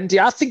 120.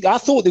 I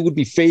thought they would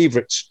be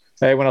favourites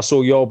when I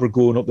saw Yarborough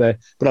going up there,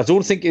 but I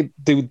don't think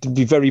they would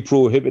be very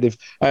prohibitive.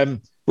 But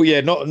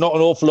yeah, not an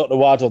awful lot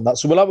to add on that.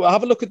 So we'll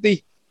have a look at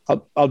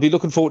I'll be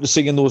looking forward to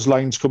seeing those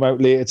lines come out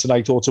later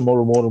tonight or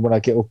tomorrow morning when I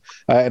get up,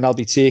 and I'll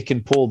be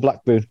taking Paul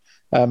Blackburn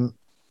and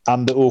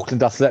the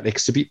Oakland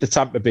Athletics to beat the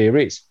Tampa Bay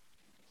Rays.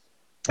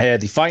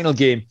 The final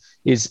game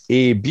is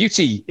a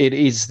beauty. It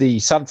is the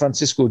San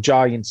Francisco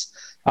Giants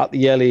at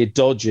the LA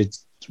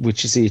Dodgers,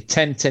 which is a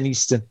 10:10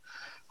 Eastern.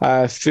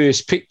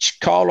 First pitch,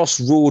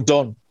 Carlos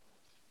Rodon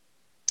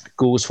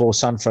goes for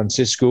San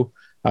Francisco,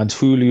 and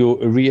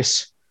Julio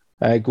Urias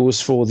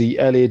goes for the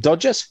LA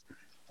Dodgers.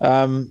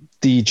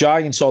 The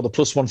Giants are the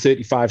plus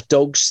 135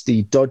 dogs.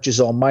 The Dodgers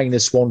are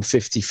minus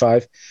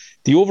 155.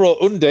 The overall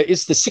under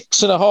is the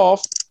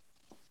 6.5.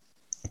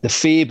 The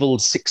fabled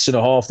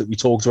 6.5 that we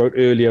talked about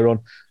earlier on.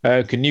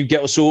 Can you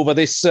get us over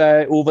this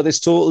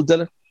total,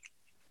 Dylan?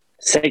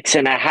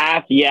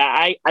 6.5.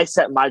 Yeah, I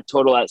set my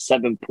total at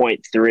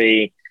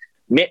 7.3.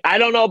 I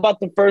don't know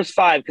about the first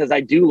 5 because I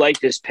do like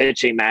this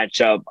pitching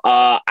matchup.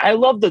 I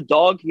love the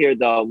dog here,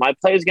 though. My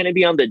play is going to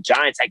be on the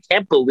Giants. I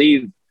can't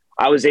believe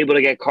I was able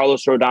to get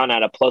Carlos Rodon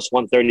at a plus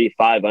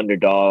 135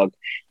 underdog.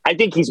 I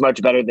think he's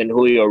much better than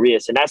Julio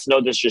Urias, and that's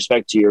no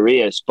disrespect to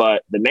Urias,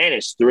 but the man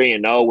is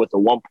 3-0 with a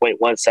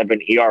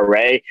 1.17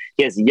 ERA.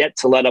 He has yet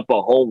to let up a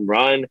home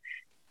run.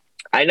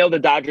 I know the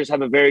Dodgers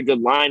have a very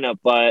good lineup,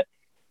 but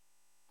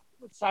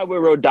side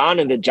with Rodon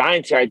and the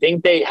Giants here, I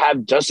think they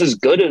have just as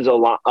good as a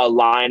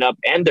lineup,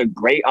 and they're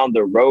great on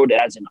the road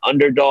as an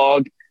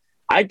underdog.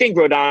 I think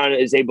Rodon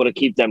is able to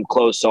keep them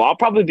close, so I'll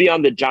probably be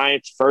on the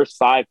Giants first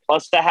 5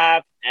 plus the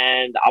half,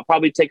 and I'll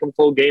probably take them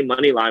full game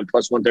money line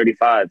plus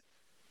 135.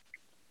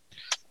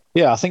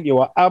 Yeah, I think you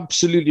are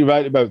absolutely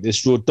right about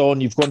this, Rodon.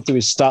 You've gone through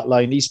his stat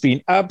line. He's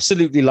been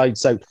absolutely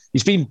lights out.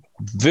 He's been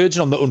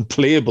verging on the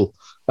unplayable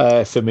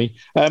for me.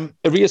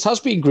 Urias has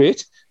been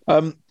great.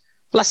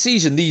 Last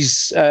season,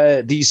 these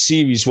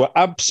series were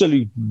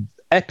absolute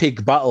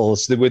epic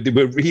battles. They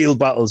were real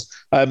battles.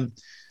 I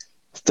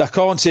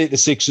can't take the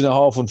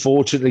 6.5,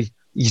 unfortunately.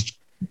 You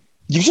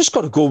just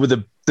got to go with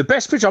the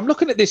best pitcher. I'm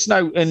looking at this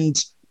now, and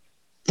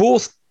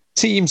both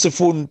teams have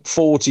won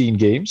 14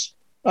 games.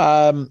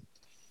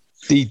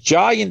 The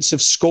Giants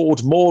have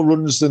scored more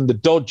runs than the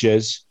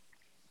Dodgers,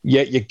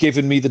 yet you're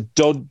giving me the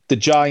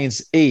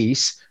Giants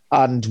ace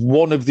and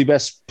one of the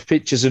best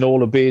pitchers in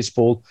all of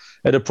baseball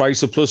at a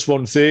price of plus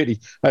 130.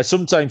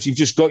 Sometimes you've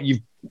just got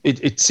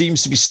it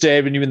seems to be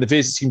staring you in the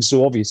face. It seems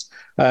so obvious.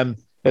 And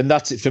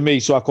that's it for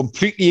me. So I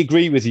completely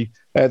agree with you.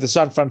 The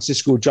San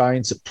Francisco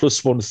Giants at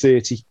plus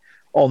 130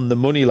 on the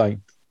money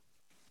line.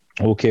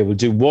 Okay, we'll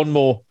do one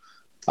more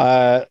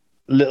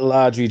little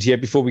ad read here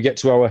before we get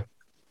to our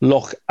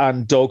lock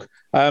and dog.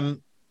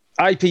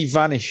 IP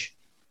Vanish.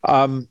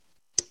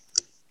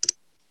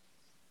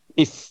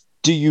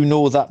 Do you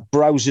know that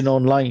browsing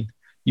online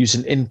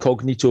using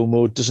incognito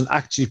mode doesn't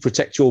actually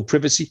protect your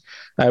privacy?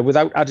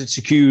 Without added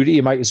security,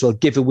 you might as well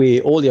give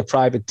away all your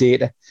private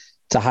data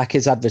to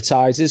hackers,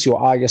 advertisers, your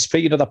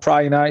ISP and other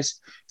prying eyes,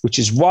 which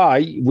is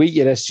why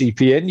we at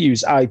SGPN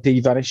use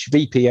IP Vanish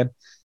VPN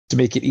to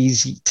make it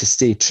easy to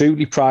stay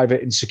truly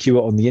private and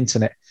secure on the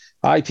internet.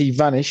 IP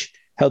Vanish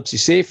helps you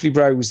safely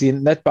browse the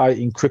internet by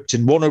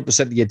encrypting 100%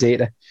 of your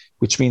data,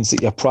 which means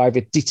that your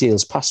private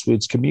details,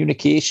 passwords,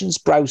 communications,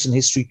 browsing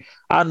history,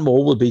 and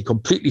more will be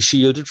completely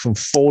shielded from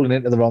falling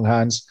into the wrong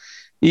hands.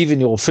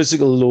 Even your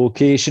physical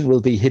location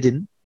will be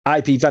hidden.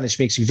 IP Vanish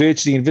makes you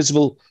virtually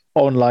invisible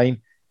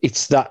online.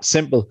 It's that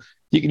simple.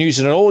 You can use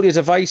it on all your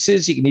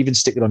devices. You can even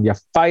stick it on your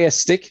Fire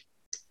Stick.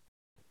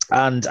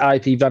 And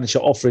IP Vanish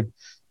are offering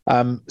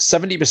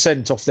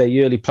 70% off their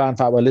yearly plan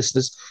for our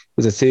listeners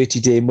with a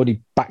 30-day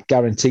money-back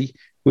guarantee,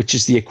 which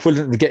is the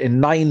equivalent of getting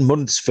 9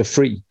 months for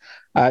free.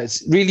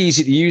 It's really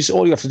easy to use.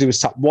 All you have to do is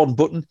tap one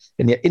button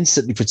and you're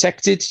instantly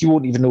protected. You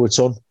won't even know it's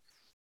on.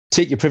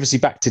 Take your privacy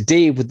back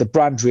today with the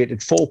brand rated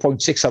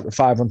 4.6 out of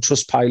 5 on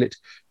Trustpilot.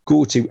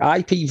 Go to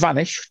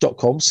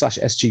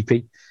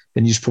ipvanish.com/SGP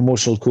and use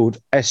promotional code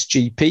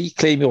SGP.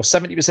 Claim your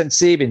 70%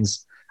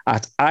 savings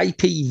at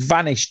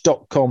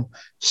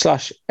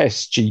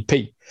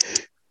ipvanish.com/SGP.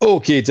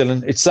 Okay,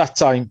 Dylan, it's that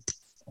time.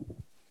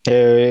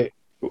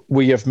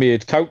 We have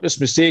made countless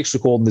mistakes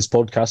recording this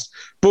podcast,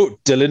 but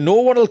Dylan, no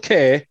one will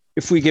care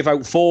if we give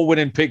out 4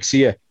 winning picks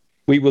here.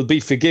 We will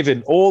be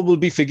forgiven. All will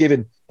be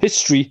forgiven.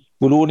 History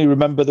will only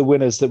remember the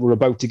winners that we're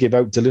about to give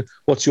out, Dylan.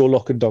 What's your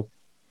lock and dog?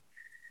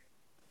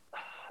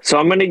 So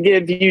I'm going to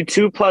give you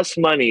 2+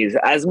 monies.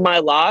 As my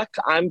lock,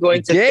 I'm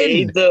going to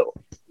fade the...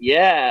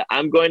 Yeah,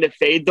 I'm going to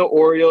fade the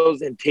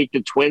Orioles and take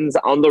the Twins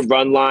on the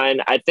run line.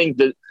 I think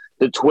the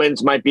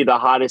Twins might be the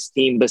hottest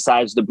team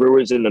besides the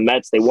Brewers and the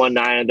Mets. They won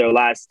 9 of their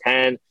last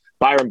 10.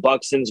 Byron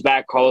Buxton's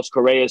back. Carlos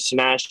Correa's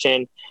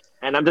smashing.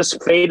 And I'm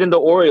just fading the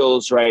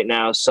Orioles right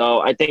now. So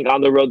I think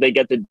on the road they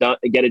get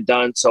it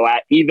done. So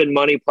at even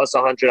money plus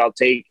 100, I'll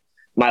take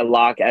my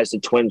lock as the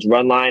Twins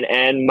run line.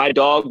 And my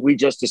dog, we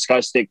just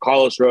discussed it,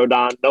 Carlos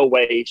Rodon. No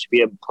way he should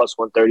be a plus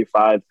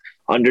 135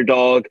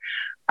 underdog.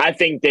 I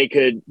think they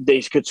could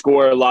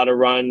score a lot of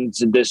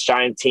runs in this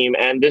Giant team.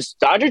 And this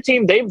Dodger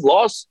team, they've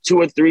lost 2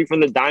 or 3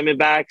 from the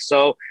Diamondbacks,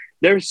 so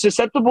they're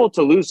susceptible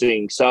to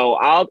losing. So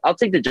I'll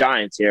take the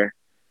Giants here.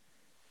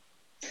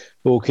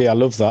 Okay, I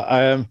love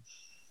that.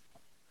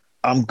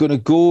 I'm going to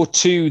go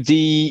to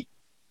the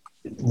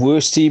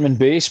worst team in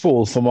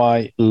baseball for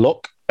my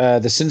luck,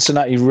 the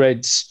Cincinnati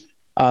Reds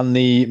and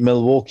the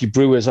Milwaukee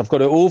Brewers. I've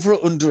got it over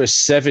or under a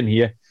 7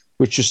 here,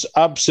 which just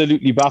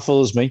absolutely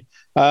baffles me.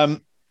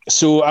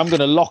 So I'm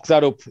going to lock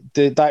that up.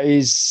 That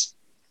is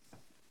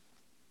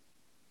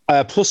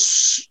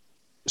minus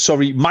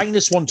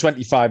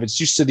 125. It's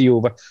just to the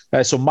over.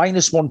 So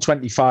minus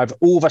 125,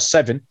 over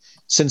 7,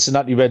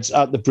 Cincinnati Reds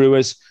at the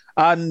Brewers.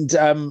 And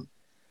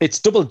it's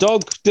double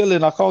dog,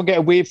 Dylan. I can't get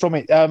away from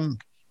it.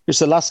 It's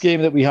the last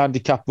game that we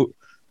handicapped. But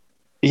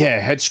yeah,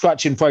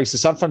 head-scratching price. The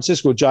San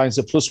Francisco Giants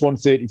are plus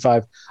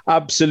 135.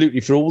 Absolutely,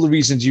 for all the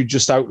reasons you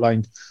just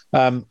outlined.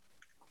 I'm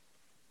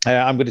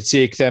going to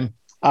take them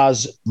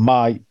as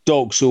my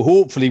dog. So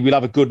hopefully we'll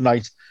have a good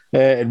night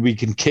and we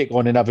can kick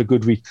on and have a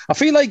good week. I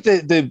feel like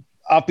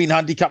I've been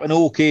handicapping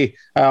okay.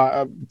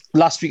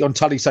 Last week on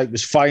Tally Site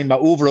was fine. My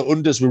over or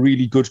unders were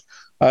really good.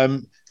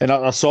 And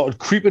I started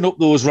creeping up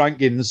those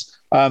rankings,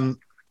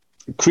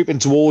 creeping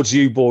towards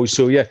you boys.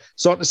 So yeah,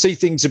 starting to see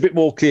things a bit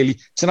more clearly.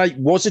 Tonight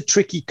was a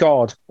tricky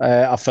card,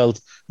 I felt,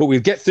 but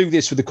we'll get through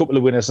this with a couple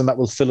of winners and that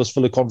will fill us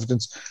full of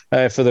confidence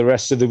for the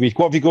rest of the week.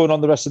 What have you going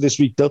on the rest of this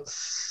week, Dill?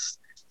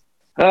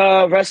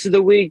 Rest of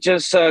the week,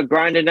 just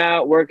grinding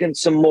out, working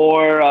some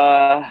more.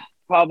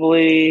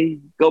 Probably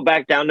go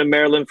back down to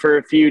Maryland for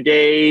a few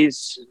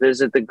days,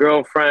 visit the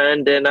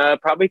girlfriend, and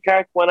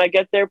when I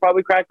get there,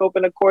 crack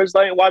open a Coors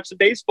Light and watch the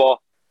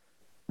baseball.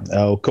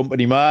 Oh,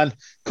 company man.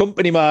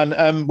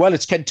 Well,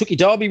 it's Kentucky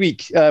Derby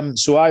week,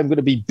 so I'm going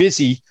to be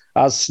busy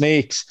as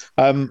snakes.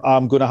 I'm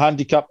going to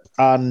handicap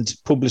and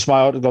publish my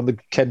article on the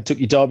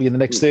Kentucky Derby in the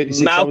next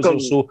 36 hours or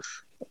so.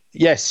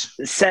 Yes.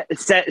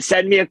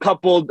 Send me a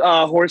couple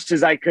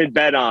horses I could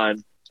bet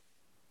on.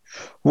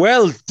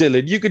 Well,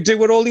 Dylan, you can do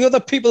what all the other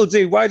people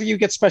do. Why do you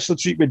get special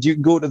treatment? You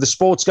can go to the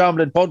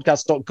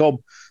sportsgamblingpodcast.com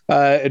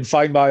and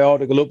find my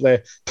article up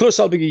there. Plus,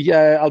 I'll be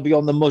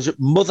on the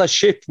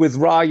mothership with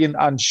Ryan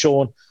and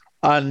Sean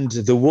and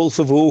the Wolf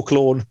of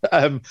Oaklawn.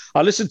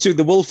 I listened to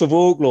the Wolf of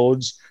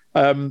Oaklawn's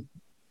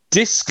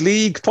Disc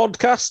League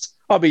podcast.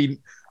 I mean,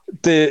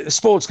 the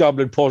Sports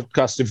Gambling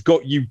Podcast have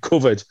got you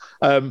covered.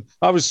 I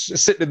was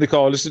sitting in the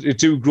car listening to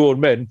 2 grown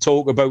men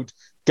talk about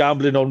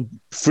gambling on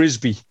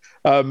Frisbee.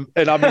 And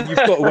I mean,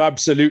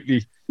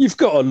 you've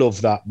got to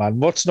love that, man.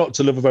 What's not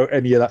to love about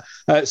any of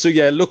that? So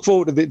yeah, look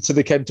forward to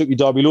the Kentucky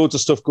Derby. Loads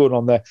of stuff going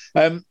on there.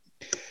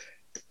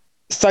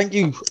 Thank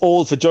you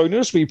all for joining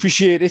us. We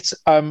appreciate it.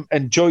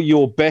 Enjoy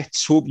your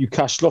bets. Hope you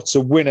cash lots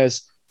of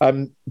winners.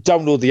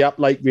 Download the app,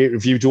 like, rate,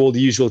 review, do all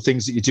the usual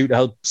things that you do to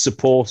help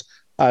support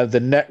the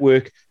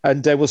network.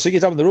 And we'll see you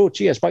down the road.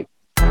 Cheers. Bye.